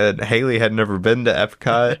ticking. And Haley had never been to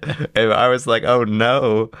Epcot, and I was like, oh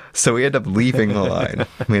no. So we ended up leaving the line.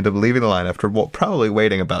 We ended up leaving the line after probably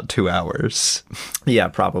waiting about 2 hours. Yeah,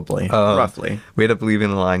 probably. Roughly. We ended up leaving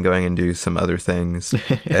the line, going and do some other things,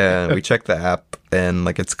 and we checked the app, and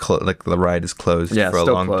like it's like the ride is closed for a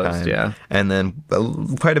long time. Yeah, and then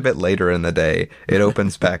quite a bit later in the day, it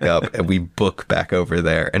opens back up, and we book back over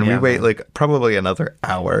there, and we wait like probably another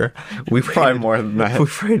hour. We probably more than that. We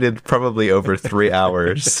waited probably over 3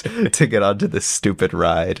 hours to get onto this stupid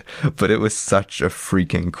ride, but it was such a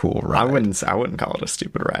freaking cool ride. I wouldn't call it a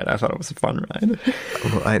stupid ride. I thought it was a fun ride.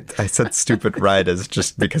 Well, I said stupid ride as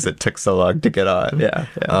just because it took so long to get on. Yeah.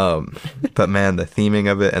 But man, the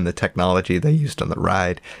theming of it and the technology they used on the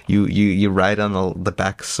ride, you ride on the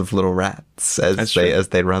backs of little rats as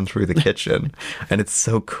they run through the kitchen, and it's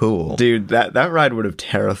so cool. Dude, that ride would have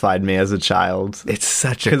terrified me as a child. It's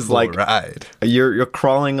such a cool ride. You're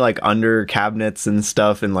crawling like under cabinets and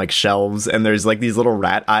stuff and like shelves, and there's like these little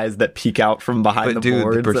rat eyes that peek out from behind the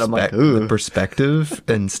boards. And I'm like, the perspective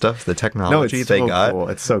and stuff, the technology they got. Cool.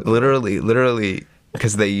 It's so cool. Literally.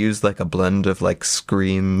 Because they used like a blend of like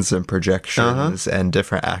screens and projections and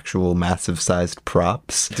different actual massive sized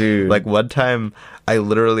props. Dude. Like one time I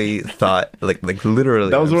literally thought like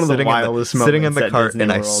literally that was one of the wildest moments sitting in the cart, Disney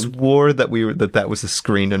and World. I swore that that was a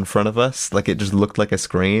screen in front of us. Like it just looked like a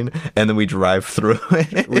screen, and then we drive through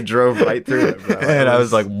it. We drove right through it, bro. And I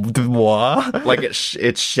was like, what? Like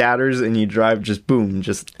it shatters and you drive just boom,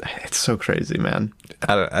 it's so crazy, man.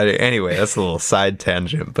 Anyway, that's a little side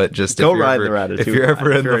tangent, but just go ride the Ratatouille. If you're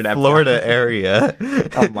ever in the Florida area,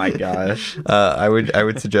 oh my gosh, I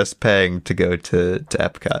would suggest paying to go to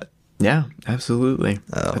Epcot. Yeah, absolutely.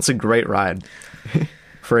 That's a great ride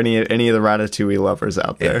for any of the Ratatouille lovers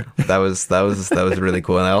out there. Yeah, that was really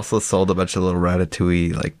cool. And I also sold a bunch of little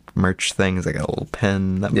Ratatouille like merch things. I got a little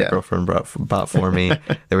pen that my girlfriend bought for me.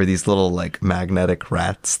 There were these little like magnetic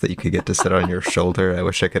rats that you could get to sit on your shoulder. I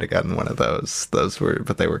wish I could have gotten one of those. I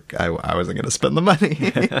wasn't going to spend the money.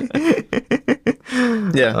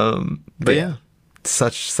 Yeah. But yeah,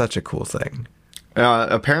 such a cool thing.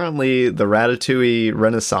 Apparently, the Ratatouille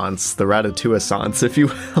Renaissance, the Ratatouille-sance, if you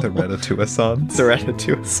will. The Ratatouille-sance? The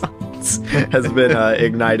Ratatouille-sance has been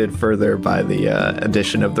ignited further by the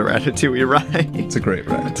addition of the Ratatouille ride. It's a great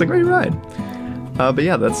ride. It's a great ride. But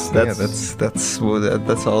yeah, that's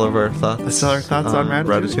all of our thoughts. That's all our thoughts on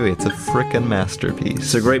Ratatouille. It's a frickin' masterpiece.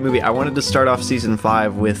 It's a great movie. I wanted to start off season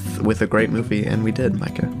 5 with a great movie, and we did,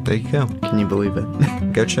 Micah. There you go. Can you believe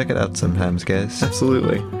it? Go check it out sometimes, guys.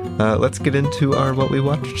 Absolutely. Let's get into our What We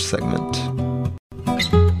Watched segment.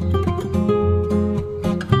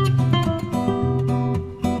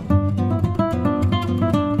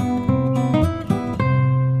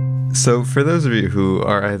 So, for those of you who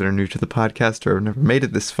are either new to the podcast or have never made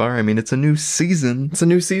it this far, I mean, it's a new season. It's a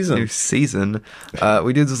new season. We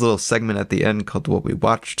do this little segment at the end called What We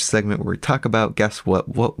Watched segment, where we talk about, guess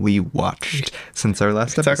what we watched since our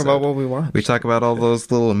last episode. Talk about what we watched. We talk about all those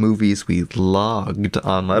little movies we logged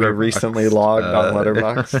on Letterboxd. We recently logged on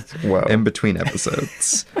Letterboxd. Whoa. In between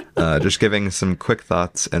episodes. Just giving some quick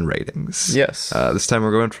thoughts and ratings. Yes. This time we're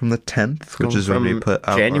going from the 10th, which is when we put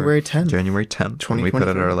out January 10th. January 10th, when we put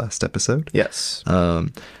out our last episode. Yes.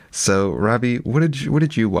 So, Robbie, what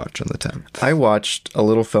did you watch on the 10th? I watched a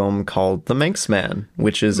little film called The Manx Man,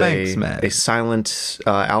 which is a silent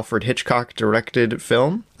Alfred Hitchcock directed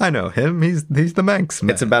film. I know him. He's the Manx Man.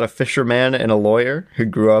 It's about a fisherman and a lawyer who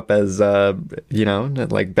grew up as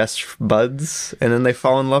like best buds, and then they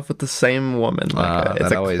fall in love with the same woman.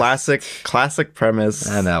 It's a classic premise.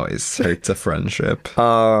 And always hurts a friendship.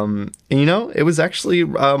 It was actually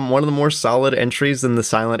one of the more solid entries in the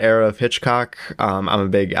silent era of Hitchcock. I'm a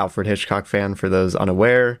big Alfred Hitchcock fan, for those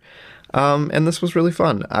unaware. And this was really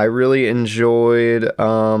fun. I really enjoyed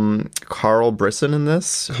Carl Brisson in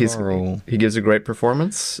this. He gives a great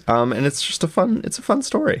performance. And it's just a fun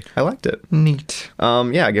story. I liked it. Neat.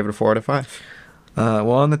 I gave it a 4 out of 5.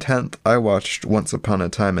 Well, on the 10th, I watched Once Upon a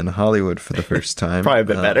Time in Hollywood for the first time. Probably a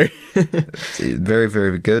bit better. Very,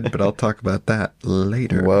 very good, but I'll talk about that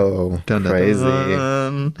later. Whoa, crazy.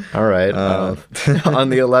 All right. On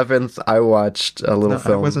the 11th, I watched a little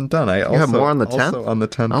film. I wasn't done. You have more on the 10th? Also on the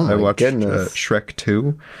 10th, I watched Shrek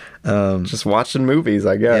 2. Just watching movies,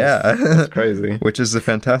 I guess. Yeah. That's crazy. Which is a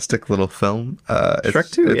fantastic little film.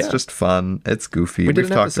 Shrek 2, It's just fun. It's goofy. We've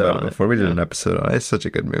talked about it before. We did an episode on it. It's such a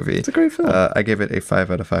good movie. It's a great film. I gave it a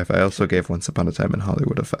 5 out of 5. I also gave Once Upon a Time in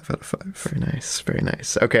Hollywood a 5 out of 5. Very nice. Very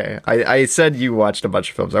nice. Okay. I said you watched a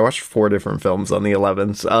bunch of films. I watched 4 different films on the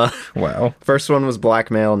 11th. Wow. First one was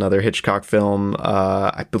Blackmail, another Hitchcock film.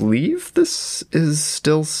 I believe this is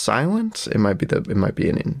still silent. It might be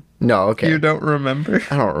an No, okay. You don't remember?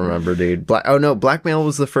 I don't remember, dude. Blackmail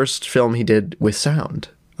was the first film he did with sound.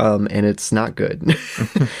 and it's not good.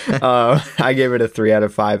 I gave it a 3 out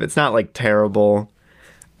of 5. It's not like terrible,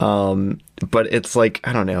 but it's like,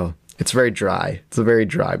 I don't know. It's very dry. It's a very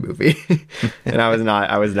dry movie, and I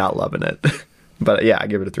was not loving it. But yeah, I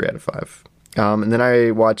give it a 3 out of 5. And then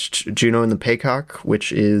I watched Juno and the Paycock,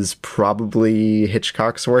 which is probably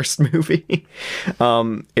Hitchcock's worst movie.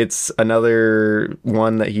 It's another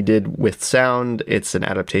one that he did with sound. It's an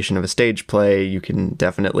adaptation of a stage play. You can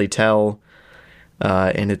definitely tell.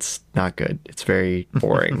 And it's not good. It's very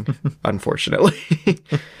boring, unfortunately.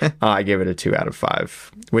 I gave it a 2 out of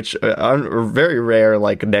 5, which a very rare,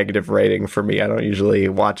 like, negative rating for me. I don't usually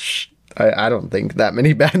watch... I don't think that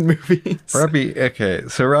many bad movies. Robbie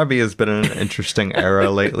has been in an interesting era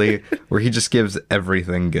lately where he just gives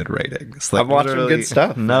everything good ratings. Like, I'm watching good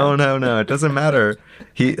stuff. No, it doesn't matter.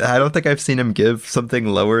 I don't think I've seen him give something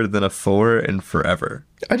lower than a 4 in forever.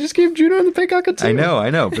 I just gave Juno and the Paycock a 2. I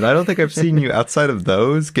know, but I don't think I've seen you outside of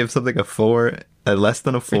those give something a 4, less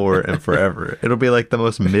than a 4 in forever. It'll be like the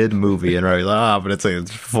most mid movie, and Robbie's like, but it's a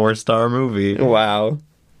 4-star movie. Wow.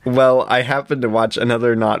 Well, I happened to watch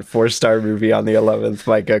another not 4-star movie on the 11th,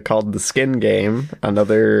 Micah, called The Skin Game,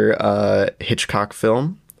 another Hitchcock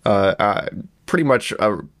film, pretty much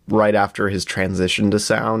right after his transition to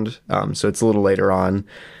sound. So it's a little later on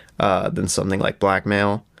than something like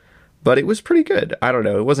Blackmail. But it was pretty good. I don't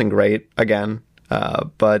know. It wasn't great, again.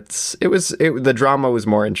 But the drama was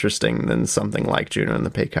more interesting than something like Juno and the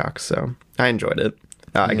Paycock. So I enjoyed it.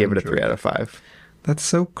 I gave it a 3 out of 5. That's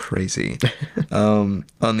so crazy. On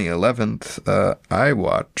the 11th, I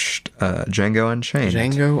watched Django Unchained.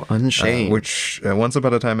 Django Unchained. Which, Once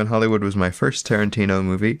Upon a Time in Hollywood, was my first Tarantino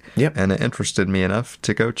movie. Yep. And it interested me enough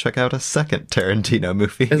to go check out a second Tarantino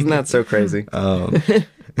movie. Isn't that so crazy?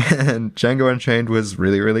 And Django Unchained was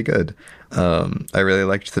really, really good. I really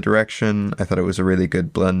liked the direction. I thought it was a really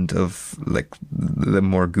good blend of like the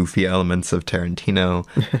more goofy elements of Tarantino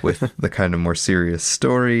with the kind of more serious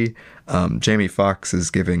story. Jamie Foxx is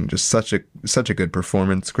giving just such a good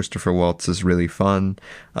performance. Christopher Waltz is really fun.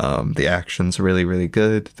 The action's really, really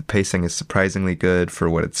good. The pacing is surprisingly good for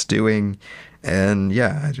what it's doing. And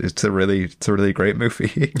yeah, it's a really great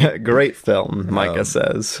movie. Great film, Micah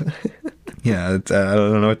says. Yeah, I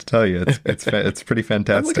don't know what to tell you. It's pretty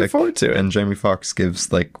fantastic. I'm looking forward to it. And Jamie Foxx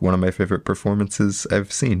gives like one of my favorite performances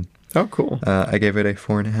I've seen. Oh, cool. I gave it a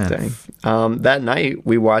 4.5. Dang. That night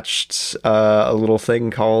we watched a little thing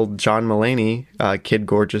called John Mulaney, Kid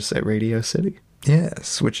Gorgeous at Radio City.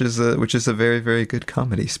 Yes, which is a very, very good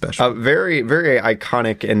comedy special. Very, very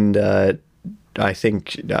iconic and I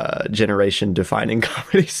think generation-defining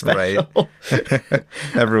comedy special. Right.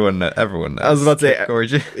 Everyone knows. I was about to say,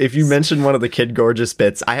 Gorgeous. If you mentioned one of the Kid Gorgeous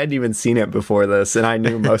bits, I hadn't even seen it before this, and I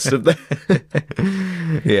knew most of them.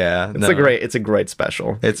 Yeah, it's a great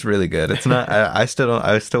special. It's really good. It's not. I still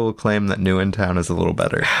will claim that New in Town is a little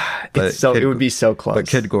better. But it would be so close. But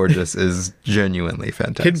Kid Gorgeous is genuinely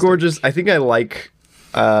fantastic. Kid Gorgeous, I think I like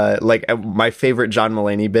my favorite John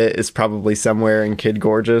Mulaney bit is probably somewhere in Kid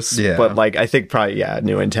Gorgeous. Yeah. But like I think probably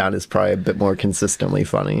New in Town is probably a bit more consistently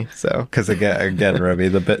funny. So because again, Robbie,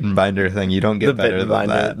 the bit and binder thing, you don't get better than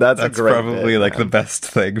that. That's probably bit, the best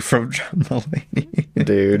thing from John Mulaney,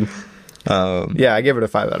 dude. Yeah, I gave it a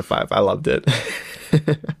 5 out of 5. I loved it.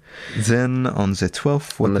 Then on the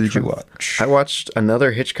 12th, what did you watch? I watched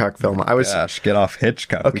another Hitchcock film. Get off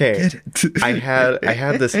Hitchcock. Okay, I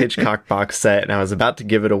had this Hitchcock box set, and I was about to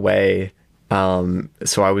give it away.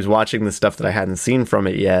 So I was watching the stuff that I hadn't seen from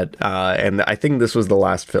it yet, and I think this was the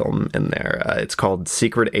last film in there. It's called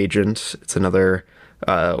Secret Agent. It's another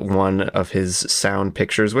one of his sound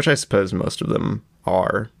pictures, which I suppose most of them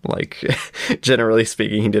are. Like, generally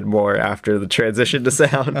speaking, he did more after the transition to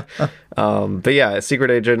sound. But yeah,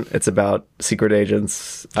 Secret Agent, it's about secret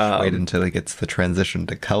agents. Wait until he gets the transition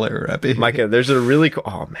to color, Robbie. Micah, there's a really cool...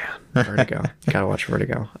 Oh, man. Vertigo. Gotta watch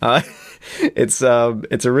Vertigo. It's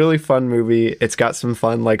a really fun movie. It's got some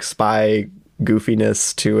fun, like, spy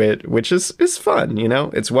goofiness to it, which is fun, you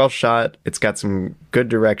know? It's well shot. It's got some good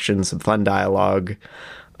direction, some fun dialogue.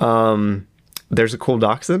 There's a cool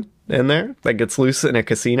dachshund in there that gets loose in a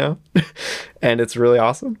casino, and it's really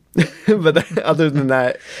awesome. But other than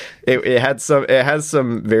that, it has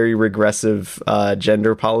some very regressive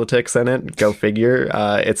gender politics in it. Go figure.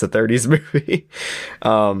 It's a 30s movie.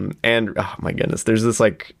 And oh my goodness, there's this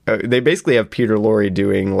like they basically have Peter Lorre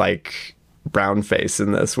doing like brown face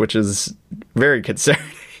in this, which is very concerning.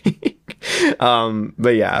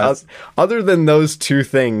 But yeah, other than those two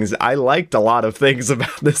things, I liked a lot of things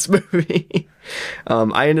about this movie.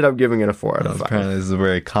 I ended up giving it a 4 out of 5. Apparently, this is a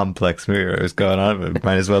very complex movie. What was going on? But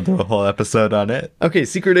might as well do a whole episode on it. Okay,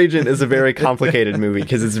 Secret Agent is a very complicated movie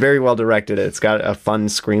because it's very well directed. It's got a fun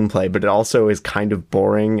screenplay, but it also is kind of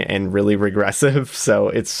boring and really regressive, so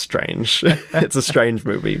it's strange. It's a strange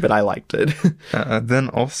movie, but I liked it. Then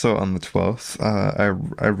also on the 12th,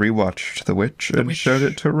 I rewatched The Witch and showed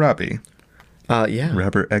it to Robbie. Yeah.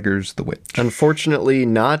 Robert Eggers' The Witch. Unfortunately,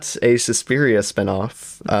 not a Suspiria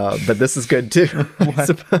spinoff, but this is good too, I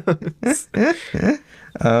suppose.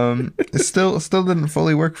 It still didn't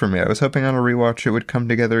fully work for me. I was hoping on a rewatch it would come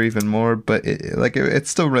together even more, but it's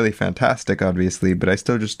still really fantastic, obviously, but I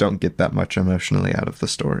still just don't get that much emotionally out of the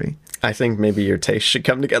story. I think maybe your taste should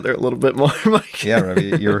come together a little bit more, Mike. Yeah,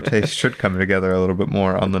 Robbie, your taste should come together a little bit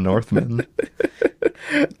more on The Northman.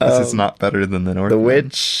 This is not better than The Northman. The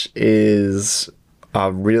Witch is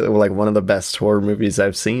really like one of the best horror movies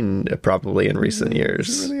I've seen probably in recent years.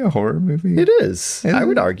 Is it really a horror movie? It is. I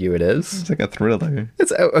would argue it is. It's like a thriller.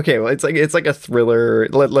 It's okay. Well, it's like a thriller.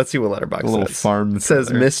 Let's see what Letterboxd A little says. farm It says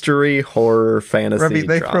thriller. mystery, horror, fantasy. Robbie,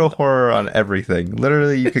 they drama. throw horror on everything.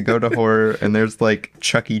 Literally, you could go to horror and there's like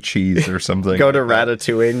Chuck E. Cheese or something. Go to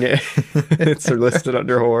Ratatouille. It's listed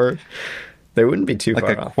under horror. They wouldn't be too like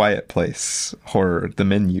far a off. Quiet Place horror. The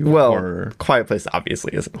Menu Well, horror. Quiet Place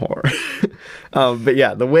obviously isn't horror. But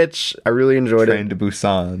yeah, The Witch, I really enjoyed Train to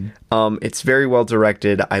Busan. it. It's very well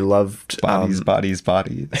directed. I loved Bodies.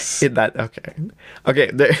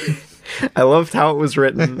 Okay. I loved how it was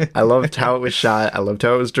written. I loved how it was shot. I loved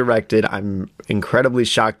how it was directed. I'm incredibly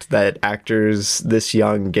shocked that actors this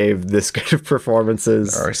young gave this good of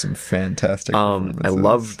performances. There are some fantastic I performances.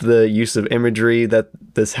 loved the use of imagery that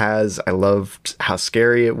this has. I loved how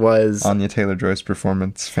scary it was. Anya Taylor-Joy's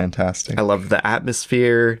performance, fantastic. I loved the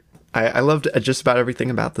atmosphere. I loved just about everything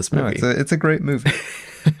about this No, movie. it's a great movie.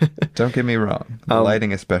 Don't get me wrong. The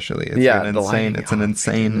lighting especially. It's yeah, an the insane, lighting. it's an Oh,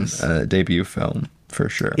 insane debut film, for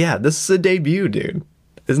sure. Yeah, this is a debut, dude.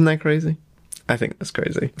 Isn't that crazy? I think that's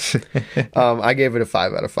crazy. I gave it a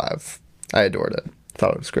 5 out of 5. I adored it.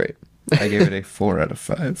 Thought it was great. I gave it a 4 out of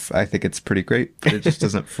 5. I think it's pretty great, but it just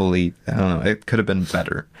doesn't fully, I don't know, it could have been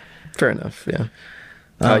better. Fair enough, yeah.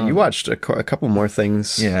 You watched a couple more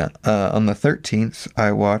things. Yeah. On the 13th,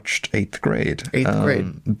 I watched 8th Grade. 8th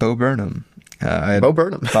Grade. Bo Burnham. I had Bo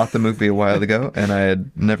Burnham. bought the movie a while ago, and I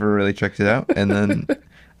had never really checked it out. And then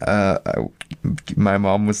my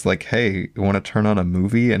mom was like, hey, you want to turn on a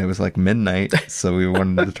movie? And it was like midnight, so we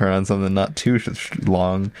wanted to turn on something not too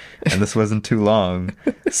long, and this wasn't too long.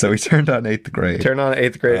 So we turned on 8th Grade. Turn on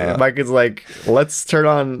 8th Grade. Mike is like, let's turn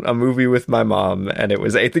on a movie with my mom. And it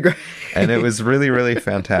was 8th Grade. And it was really, really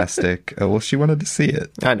fantastic. Well, she wanted to see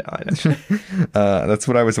it. I know. That's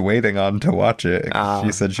what I was waiting on to watch it.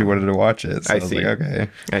 She said she wanted to watch it. So I was see. like, okay.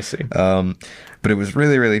 I see. But it was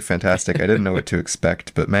really, really fantastic. I didn't know what to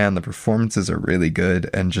expect, but man, the performances are really good,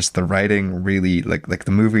 and just the writing really, like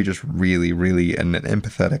the movie just really, really, in an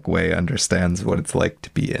empathetic way, understands what it's like to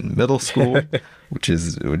be in middle school, which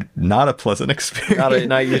is not a pleasant experience.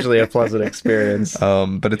 Not usually a pleasant experience.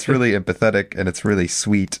 But it's really empathetic, and it's really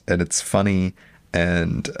sweet, and it's funny,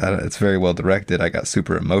 and it's very well directed. I got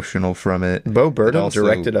super emotional from it. Bo Burnham also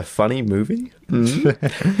directed a funny movie?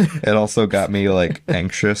 It also got me like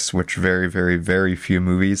anxious, which very, very, very few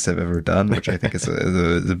movies have ever done, which I think is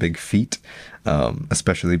a big feat,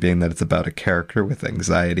 especially being that it's about a character with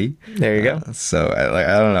anxiety. There you go. So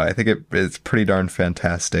I don't know. I think it's pretty darn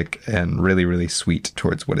fantastic and really, really sweet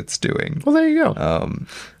towards what it's doing. Well, there you go.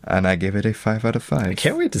 And I gave it a 5 out of 5. I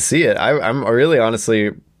can't wait to see it. I'm really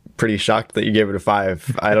honestly pretty shocked that you gave it a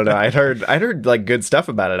 5. I don't know. I'd heard like good stuff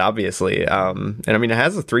about it, obviously. And I mean, it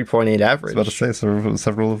has a 3.8 average. I was about to say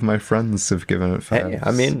several of my friends have given it 5. Hey,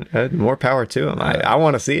 I mean, more power to them. I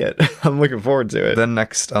want to see it. I'm looking forward to it. Then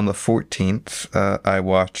next on the 14th, I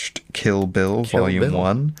watched Kill Bill Volume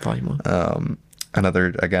 1. Volume 1.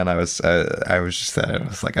 Another, again, I was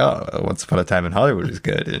like, oh, Once Upon a Time in Hollywood was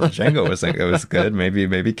good, and Django was good.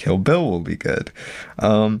 Maybe Kill Bill will be good.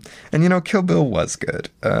 And Kill Bill was good,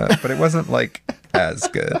 but it wasn't like as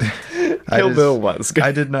good. Kill Bill was good.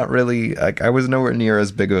 I did not really I was nowhere near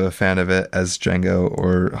as big of a fan of it as Django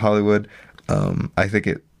or Hollywood. I think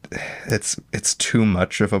it's too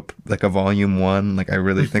much of a volume 1. Like, I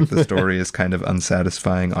really think the story is kind of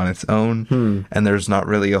unsatisfying on its own, and there's not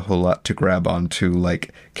really a whole lot to grab onto,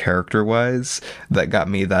 like, character wise, that got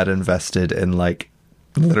me that invested in, like,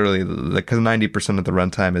 literally, because 90% of the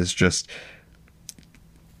runtime is just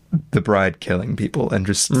the bride killing people and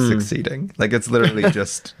just succeeding. Like, it's literally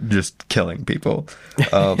just killing people,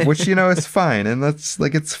 which, you know, is fine. And that's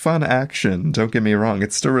like, it's fun action. Don't get me wrong.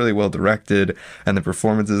 It's still really well directed and the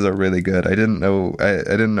performances are really good. I didn't know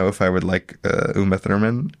if I would like Uma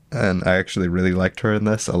Thurman, and I actually really liked her in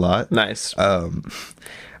this a lot. Nice.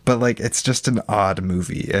 But like, it's just an odd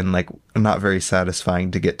movie and like not very satisfying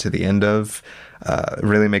to get to the end of. It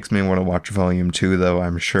really makes me want to watch Volume 2, though.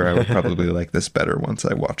 I'm sure I would probably like this better once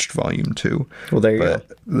I watched Volume 2. Well, there you go.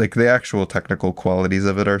 Like, the actual technical qualities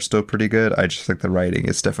of it are still pretty good. I just think the writing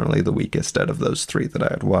is definitely the weakest out of those three that I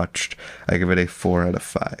had watched. I give it a 4 out of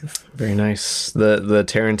 5. Very nice. The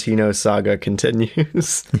Tarantino saga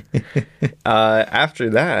continues. After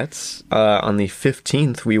that, on the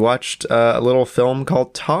 15th, we watched a little film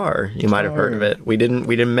called Tar. You might have heard of it. We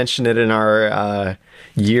didn't mention it in our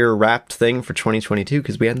year wrapped thing for 2022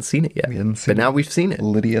 because we hadn't seen it yet. But now we've seen it.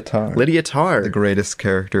 Lydia Tarr. Lydia Tarr. The greatest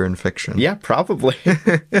character in fiction. Yeah, probably. Kate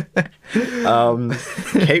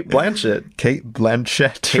Blanchett. Kate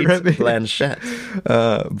Blanchett. Kate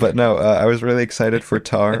Blanchett. But no, I was really excited for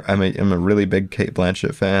Tar. I'm a really big Kate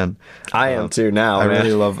Blanchett fan. I am too now. I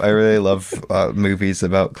really love movies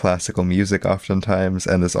about classical music oftentimes,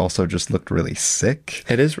 and this also just looked really sick.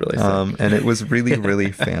 It is really sick. And it was really,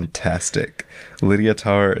 really fantastic. Lydia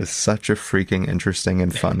Tarr is such a freaking interesting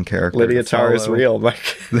and fun character. Lydia Tarr is real,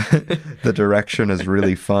 Mike. The direction is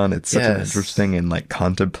really fun. It's such an interesting and like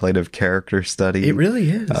contemplative character study. It really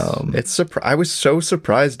is. I was so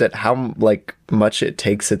surprised at how like much it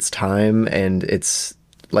takes its time, and it's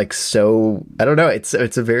like so. I don't know. It's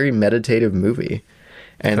a very meditative movie.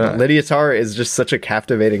 And Lydia Tarr is just such a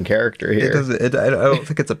captivating character here. I don't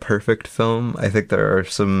think it's a perfect film. I think there are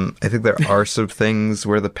some things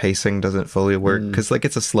where the pacing doesn't fully work because like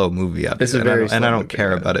it's a slow movie. Obviously. And I don't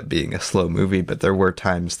care about it being a slow movie, but there were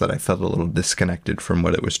times that I felt a little disconnected from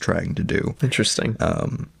what it was trying to do. Interesting.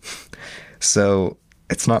 So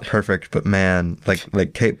it's not perfect, but man,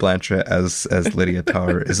 like Kate Blanchett as Lydia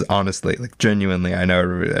Tarr is honestly, like, genuinely, I know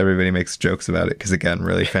everybody makes jokes about it because, again,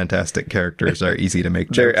 really fantastic characters are easy to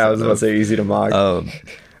make jokes I was about to say easy to mock.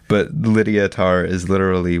 But Lydia Tarr is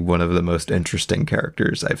literally one of the most interesting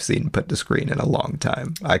characters I've seen put to screen in a long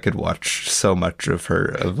time. I could watch so much of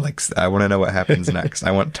her. I want to know what happens next.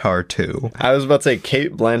 I want Tar 2. I was about to say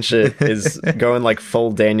Kate Blanchett is going like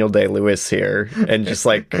full Daniel Day-Lewis here and just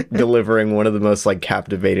like delivering one of the most like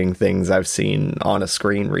captivating things I've seen on a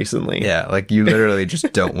screen recently. Yeah, like you literally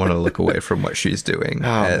just don't want to look away from what she's doing.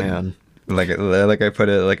 Man. Like I put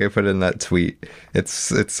it in that tweet.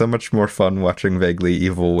 It's so much more fun watching vaguely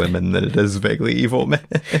evil women than it is vaguely evil men.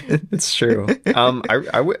 It's true.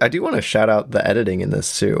 I do want to shout out the editing in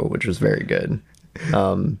this too, which was very good.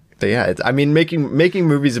 But yeah, making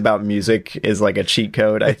movies about music is like a cheat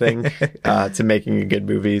code, I think, to making a good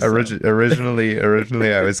movie. So. Originally, I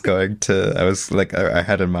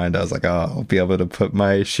had in mind, I was like, oh, I'll be able to put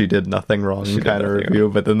my "she did nothing wrong" kind of review,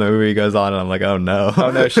 but then the movie goes on, and I'm like, oh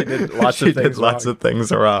no, she did lots of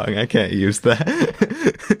things wrong. I can't use that.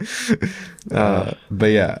 But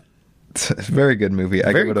yeah. Very good movie.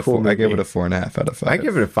 I gave it a 4.5 out of 5. I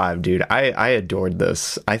give it a 5, dude. I adored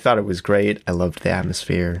this. I thought it was great. I loved the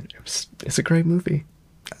atmosphere. It's a great movie.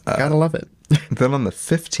 Gotta love it. Then on the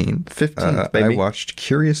 15th, I watched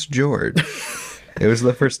Curious George. It was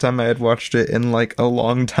the first time I had watched it in like a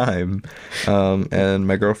long time. And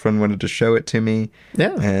my girlfriend wanted to show it to me.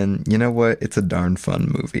 Yeah. And you know what? It's a darn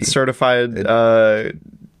fun movie. Certified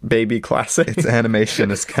baby classic. Its animation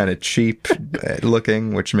is kind of cheap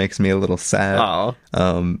looking, which makes me a little sad.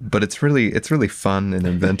 But it's really fun and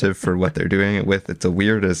inventive for what they're doing it with. It's a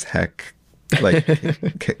weird as heck like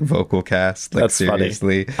vocal cast. Like, that's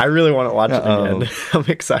seriously funny. I really want to watch it again. I'm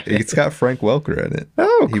excited. It's got Frank Welker in it.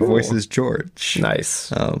 Oh, cool. He voices George.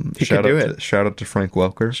 Nice. Shout out to Frank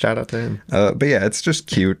Welker. Shout out to him. But yeah, it's just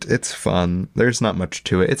cute. It's fun. There's not much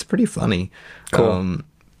to it. It's pretty funny. Cool.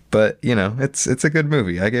 But, you know, it's a good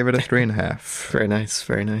movie. I gave it a 3.5. Very nice,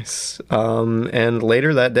 very nice. And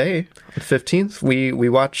later that day, the 15th, we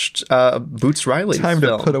watched Boots Riley's film.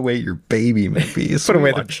 to put away your baby movies.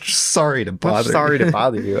 Sorry to Bother You. Sorry to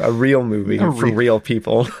Bother You. A real movie for real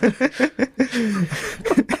people.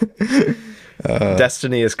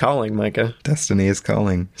 Destiny is calling, Micah. Destiny is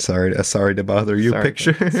calling. Sorry to bother you.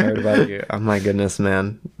 Picture. Sorry to bother you. Oh my goodness,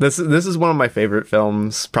 man. This is one of my favorite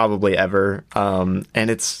films probably ever.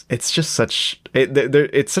 And it's just such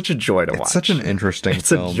it's such a joy to watch. It's such an interesting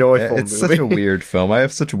film. It's a joyful movie. It's such a weird film. I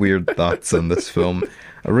have such weird thoughts on this film.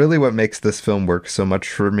 Really what makes this film work so much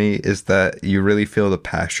for me is that you really feel the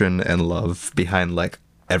passion and love behind like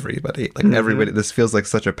everybody. Like everybody, this feels like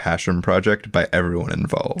such a passion project by everyone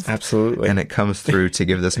involved. Absolutely. And it comes through to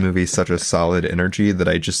give this movie such a solid energy that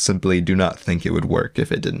I just simply do not think it would work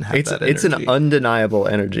if it didn't have that energy. It's an undeniable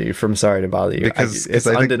energy from Sorry to Bother You. Because it's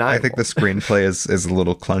undeniable. I think the screenplay is a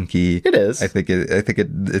little clunky. It is. I think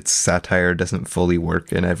its satire doesn't fully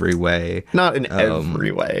work in every way. Not in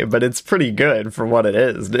every way, but it's pretty good for what it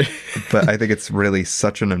is, dude. But I think it's really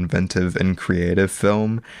such an inventive and creative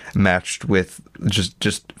film, matched with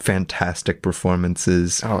just fantastic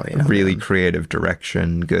performances, really creative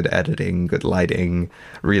direction, good editing, good lighting,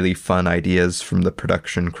 really fun ideas from the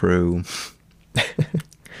production crew.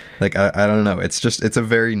 Like, I don't know. It's a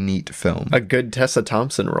very neat film. A good Tessa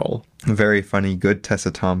Thompson role. Very funny, good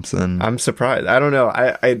Tessa Thompson. I'm surprised. I don't know.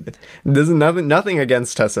 There's nothing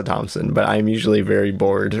against Tessa Thompson, but I'm usually very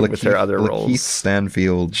bored with her other roles. Lakeith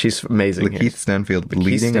Stanfield. She's amazing. Lakeith Stanfield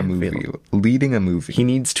leading a movie. He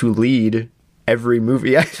needs to lead every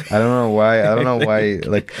movie. I don't know why.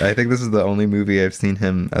 Like, I think this is the only movie I've seen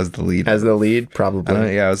him as the lead. As the lead,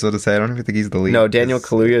 probably. I was about to say, I don't even think he's the lead. No, Daniel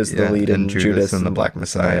Kaluuya is the lead in Judas and the Black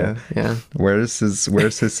Messiah. Yeah. Where's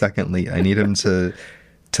his second lead? I need him to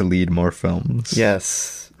lead more films.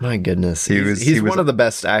 Yes. My goodness. He's one of the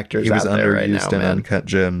best actors out there right now, He was underused in Uncut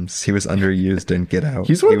Gems. He was underused in Get Out.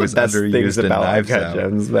 He's one of the best things about Uncut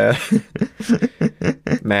Gems, man.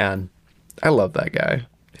 Man, I love that guy.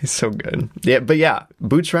 He's so good. Yeah, but yeah,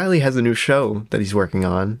 Boots Riley has a new show that he's working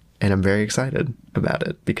on, and I'm very excited about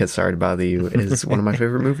it because Sorry to Bother You is one of my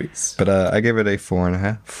favorite movies. But I gave it a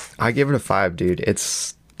 4.5. I give it a 5, dude.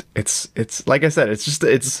 It's like I said,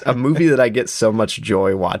 it's a movie that I get so much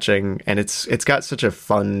joy watching, and it's got such a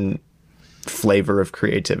fun flavor of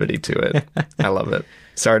creativity to it. I love it.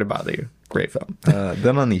 Sorry to Bother You. Great film.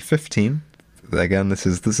 Then on the 15th, again, this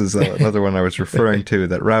is another one I was referring to,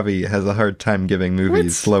 that Ravi has a hard time giving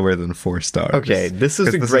movies lower than 4 stars. Okay, this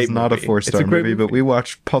is not a 4-star movie, but we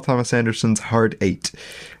watched Paul Thomas Anderson's Hard 8,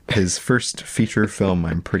 his first feature film,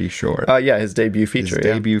 I'm pretty sure. Yeah, his debut feature.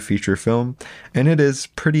 Debut feature film, and it is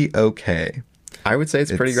pretty okay. I would say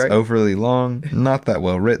it's pretty great. Overly long, not that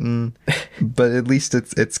well written, but at least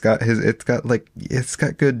it's got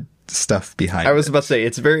good stuff behind it. I was about to say,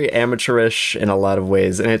 it's very amateurish in a lot of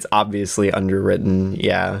ways, and it's obviously underwritten.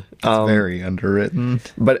 Yeah. It's very underwritten.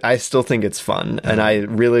 But I still think it's fun, and I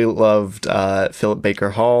really loved Philip Baker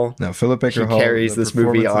Hall. No, Philip Baker Hall carries this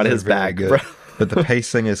movie on his back, bro. But the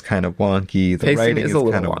pacing is kind of wonky. The writing is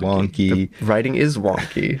kind of wonky. The writing is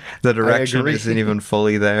wonky. The direction isn't even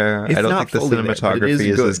fully there. I don't think the cinematography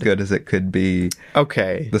is as good as it could be.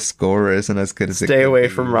 Okay. The score isn't as good as it could be. Stay away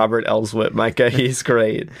from Robert Elswit, Micah. He's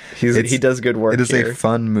great. He does good work. It is a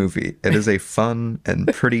fun movie. It is a fun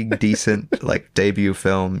and pretty decent debut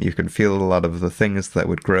film. You can feel a lot of the things that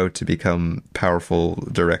would grow to become powerful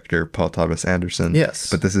director Paul Thomas Anderson. Yes.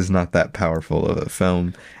 But this is not that powerful of a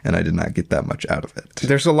film, and I did not get that much out of it.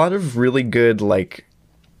 There's a lot of really good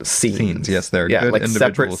scenes. Yes, there are good individual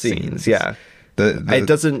separate scenes. Yeah, it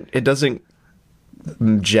doesn't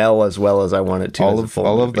gel as well as I want it to.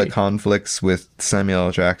 All of the conflicts with Samuel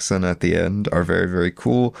L. Jackson at the end are very, very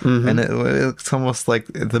cool, and it's almost like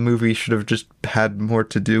the movie should have just had more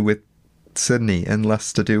to do with Sydney and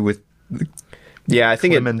less to do with I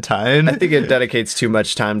think Clementine. I think it dedicates too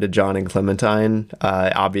much time to John and Clementine.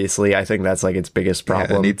 Obviously, I think that's its biggest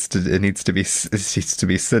problem. Yeah, it needs to be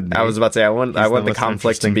Sydney. I was about to say I want the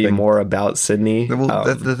conflict to be more about Sydney. Well,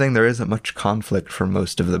 that's the thing. There isn't much conflict for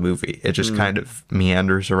most of the movie. It just kind of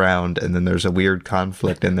meanders around, and then there's a weird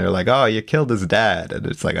conflict, and they're like, "Oh, you killed his dad," and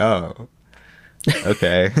it's like, "Oh,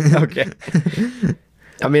 okay, okay."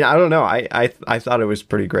 I mean, I don't know. I thought it was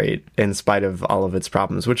pretty great in spite of all of its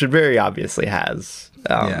problems, which it very obviously has.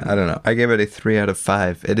 I don't know. I gave it a 3 out of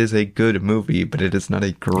 5. It is a good movie, but it is not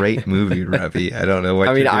a great movie, Ravi. I don't know what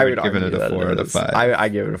I would giving it a 4 out of 5. I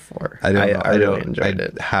give it a 4. I don't know. I really enjoyed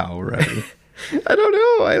it. How, Ravi? I don't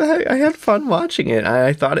know. I had fun watching it.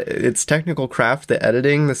 I thought its technical craft, the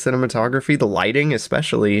editing, the cinematography, the lighting,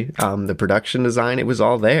 especially the production design, it was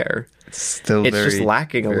all there. It's just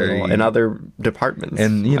lacking a little in other departments.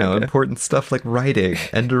 And, important stuff like writing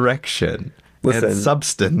and direction. And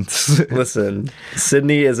substance. Listen,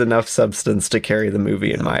 Sydney is enough substance to carry the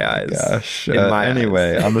movie in my eyes. Gosh.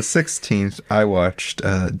 Anyway, on the 16th, I watched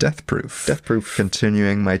Death Proof. Death Proof.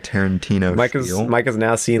 Continuing my Tarantino spiel. Mike has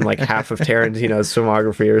now seen half of Tarantino's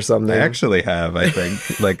filmography or something. I actually have, I think.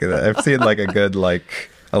 I've seen a good,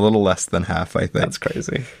 a little less than half, I think. That's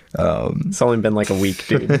crazy. It's only been a week,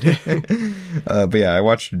 dude. But yeah, I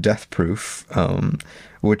watched Death Proof,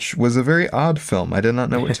 which was a very odd film. I did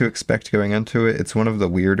not know what to expect going into it. It's one of the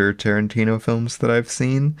weirder Tarantino films that I've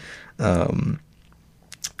seen.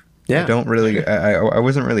 Yeah, I don't really, I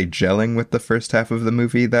wasn't really gelling with the first half of the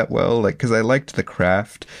movie that well, like, because I liked the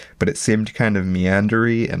craft, but it seemed kind of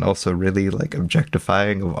meandery and also really, like,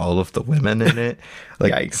 objectifying of all of the women in it.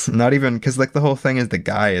 Like, Yikes. not even, because, like, the whole thing is the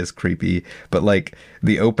guy is creepy, but, like,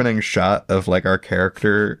 the opening shot of, like, our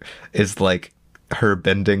character is, like, her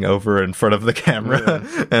bending over in front of the camera,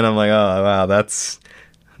 and I'm like, oh, wow, that's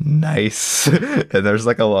nice. And there's,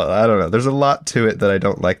 like, a lot, I don't know, there's a lot to it that I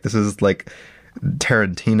don't like. This is, like,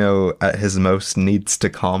 Tarantino at his most needs to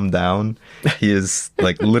calm down. He is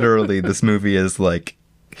like literally this movie is like,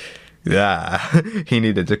 yeah, he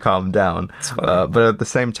needed to calm down. But at the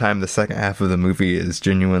same time, the second half of the movie is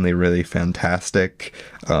genuinely really fantastic.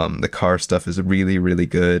 The car stuff is really, really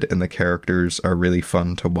good, and the characters are really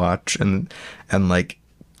fun to watch. And like,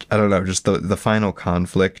 I don't know, just the final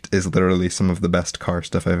conflict is literally some of the best car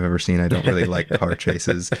stuff I've ever seen. I don't really like car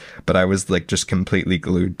chases, but I was like just completely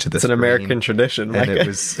glued to this. It's an American tradition, and it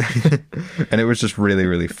was, and it was just really,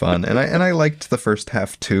 really fun. And I liked the first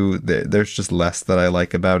half too. There's just less that I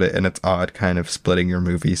like about it, and it's odd, kind of splitting your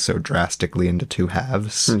movie so drastically into two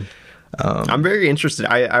halves. I'm very interested.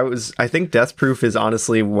 I think Death Proof is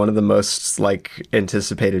honestly one of the most like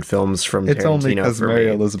anticipated films from Tarantino. It's only because Mary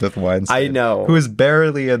Elizabeth Winstead, I know, who is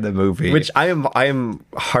barely in the movie. Which I am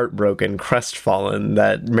heartbroken, crestfallen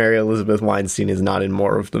that Mary Elizabeth Weinstein is not in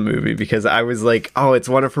more of the movie, because I was like, oh, it's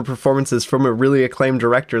one of her performances from a really acclaimed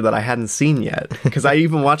director that I hadn't seen yet. Because I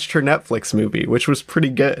even watched her Netflix movie, which was pretty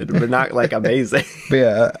good, but not like amazing. But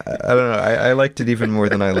yeah, I don't know. I liked it even more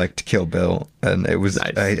than I liked Kill Bill, and it was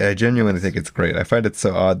nice. I genuinely think it's great. I find it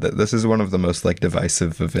so odd that this is one of the most like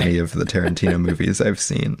divisive of any of the Tarantino movies I've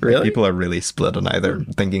seen. Really? Like, people are really split on either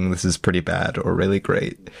thinking this is pretty bad or really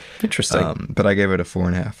great. Interesting. But I gave it a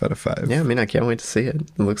 4.5 out of 5. Yeah, I mean, I can't wait to see it.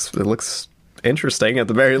 It looks interesting at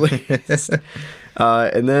the very least.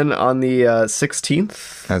 And then on the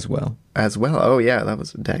 16th as well. Oh yeah, that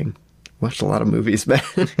was dang. Watched a lot of movies, man.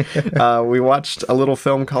 We watched a little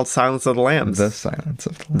film called Silence of the Lambs. The Silence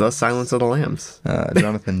of the Lambs. The Silence of the Lambs.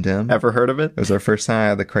 Jonathan Demme. Ever heard of it? It was our first time I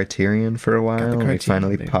had the Criterion for a while. We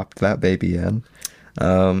finally popped that baby in.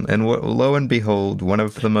 And lo and behold, one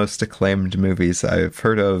of the most acclaimed movies I've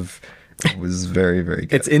heard of was very, very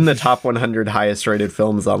good. It's in the top 100 highest rated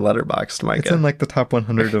films on Letterboxd, Micah. It's in like the top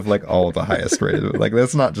 100 of like all the highest rated. Like,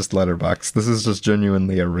 that's not just Letterboxd. This is just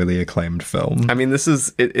genuinely a really acclaimed film. I mean, it's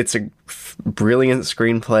a brilliant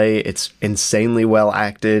screenplay. It's insanely well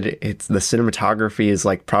acted. The cinematography is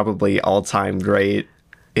like probably all time great.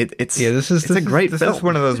 It's a great film. This is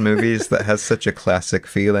one of those movies that has such a classic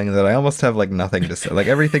feeling that I almost have like nothing to say. Like,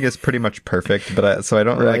 everything is pretty much perfect, but so I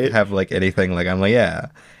don't like have like anything like, I'm like, yeah.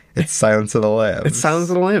 It's Silence of the Lambs. It's Silence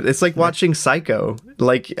of the Lambs. It's like watching Psycho.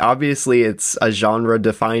 Like, obviously, it's a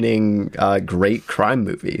genre-defining great crime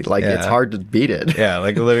movie. Like, It's hard to beat it. Yeah,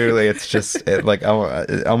 like, literally, it's just,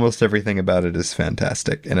 almost everything about it is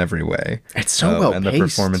fantastic in every way. It's so well and paced. The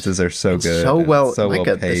performances are so good. So well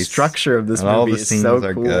paced. The structure of this and movie all the is scenes so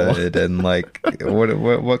are cool. good. And, like,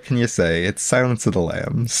 what can you say? It's Silence of the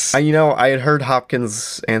Lambs. I had heard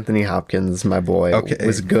Anthony Hopkins, my boy,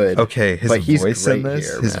 was good. Okay, his voice in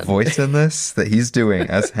this, voice in this that he's doing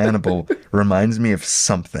as Hannibal reminds me of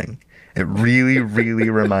something. It really, really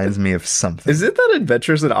reminds me of something. Is it that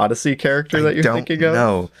Adventures in Odyssey character that you're thinking of?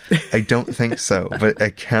 No, I don't think so. But I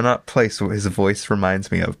cannot place what his voice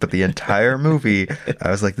reminds me of. But the entire movie, I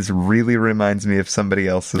was like, this really reminds me of somebody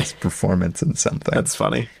else's performance in something. That's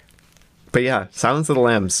funny. But yeah, Silence of the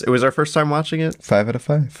Lambs. It was our first time watching it. 5 out of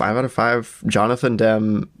 5. 5 out of 5. Jonathan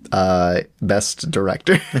Demme, best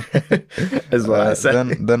director, is what I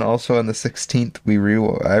said. Then also on the 16th,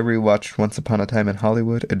 I rewatched Once Upon a Time in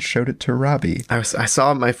Hollywood and showed it to Robbie. I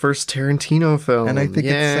saw my first Tarantino film, and I think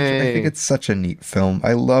it's such a neat film.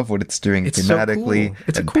 I love what it's doing thematically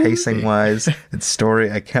and pacing wise. Its story.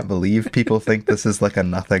 I can't believe people think this is like a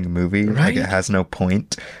nothing movie. Right? Like, it has no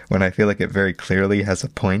point, when I feel like it very clearly has a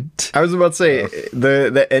point. I was about to say,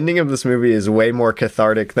 the ending of this movie is way more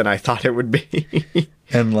cathartic than I thought it would be.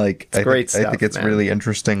 And like, I think it's man. really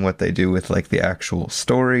interesting what they do with like the actual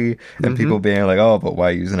story, and people being like, oh, but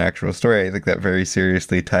why use an actual story? I think that very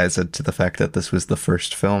seriously ties it to the fact that this was the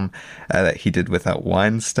first film that he did without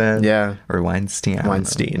Weinstein. Yeah. Or Weinstein.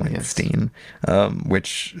 Weinstein.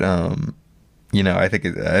 Which, I think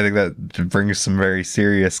that brings some very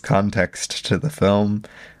serious context to the film.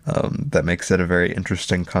 That makes it a very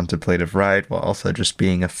interesting contemplative ride, while also just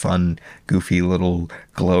being a fun, goofy little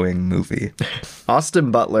glowing movie.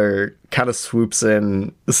 Austin Butler kind of swoops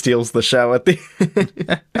in, steals the show at the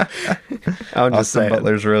end. Austin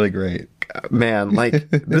Butler's really great. Man, like,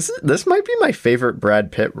 this might be my favorite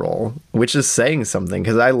Brad Pitt role, which is saying something,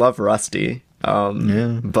 because I love Rusty.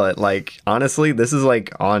 Yeah. But like honestly, this is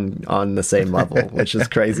like on the same level, which is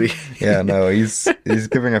crazy. Yeah, no, he's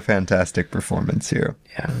giving a fantastic performance here.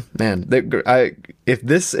 Yeah, man. If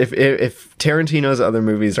Tarantino's other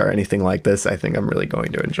movies are anything like this, I think I'm really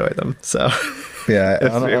going to enjoy them. So Yeah,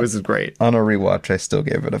 it was great. On a rewatch, I still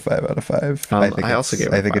gave it a 5 out of 5. I also gave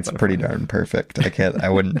it I think it's pretty darn perfect. I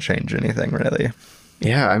wouldn't change anything really.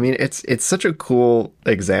 Yeah, I mean it's such a cool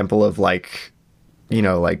example of like, you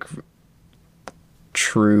know, like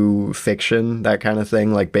true fiction, that kind of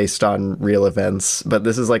thing, like based on real events. But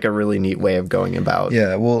this is like a really neat way of going about.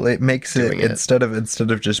 Yeah, well, it makes it instead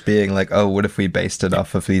of just being like, oh, what if we based it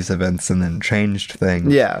off of these events and then changed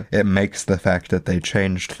things? Yeah, it makes the fact that they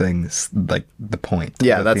changed things like the point.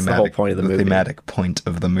 Yeah, that's the whole point of the movie. The thematic point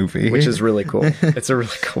of the movie, which is really cool. It's a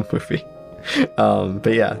really cool movie.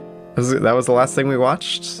 But yeah, that was the last thing we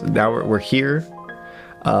watched. Now we're here.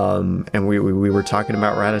 And we were talking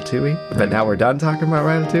about Ratatouille, but now we're done talking about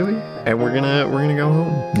Ratatouille, and we're gonna go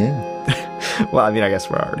home. Yeah. Well, I mean, I guess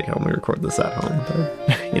we're already home. We record this at home,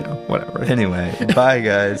 but you know, whatever. Anyway, bye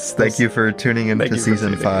guys. Thank you for tuning in to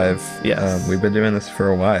season 5. Yes, we've been doing this for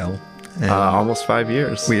a while. Almost 5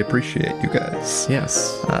 years. We appreciate you guys.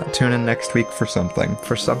 Yes. Tune in next week for something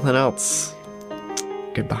else.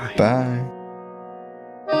 Goodbye. Bye.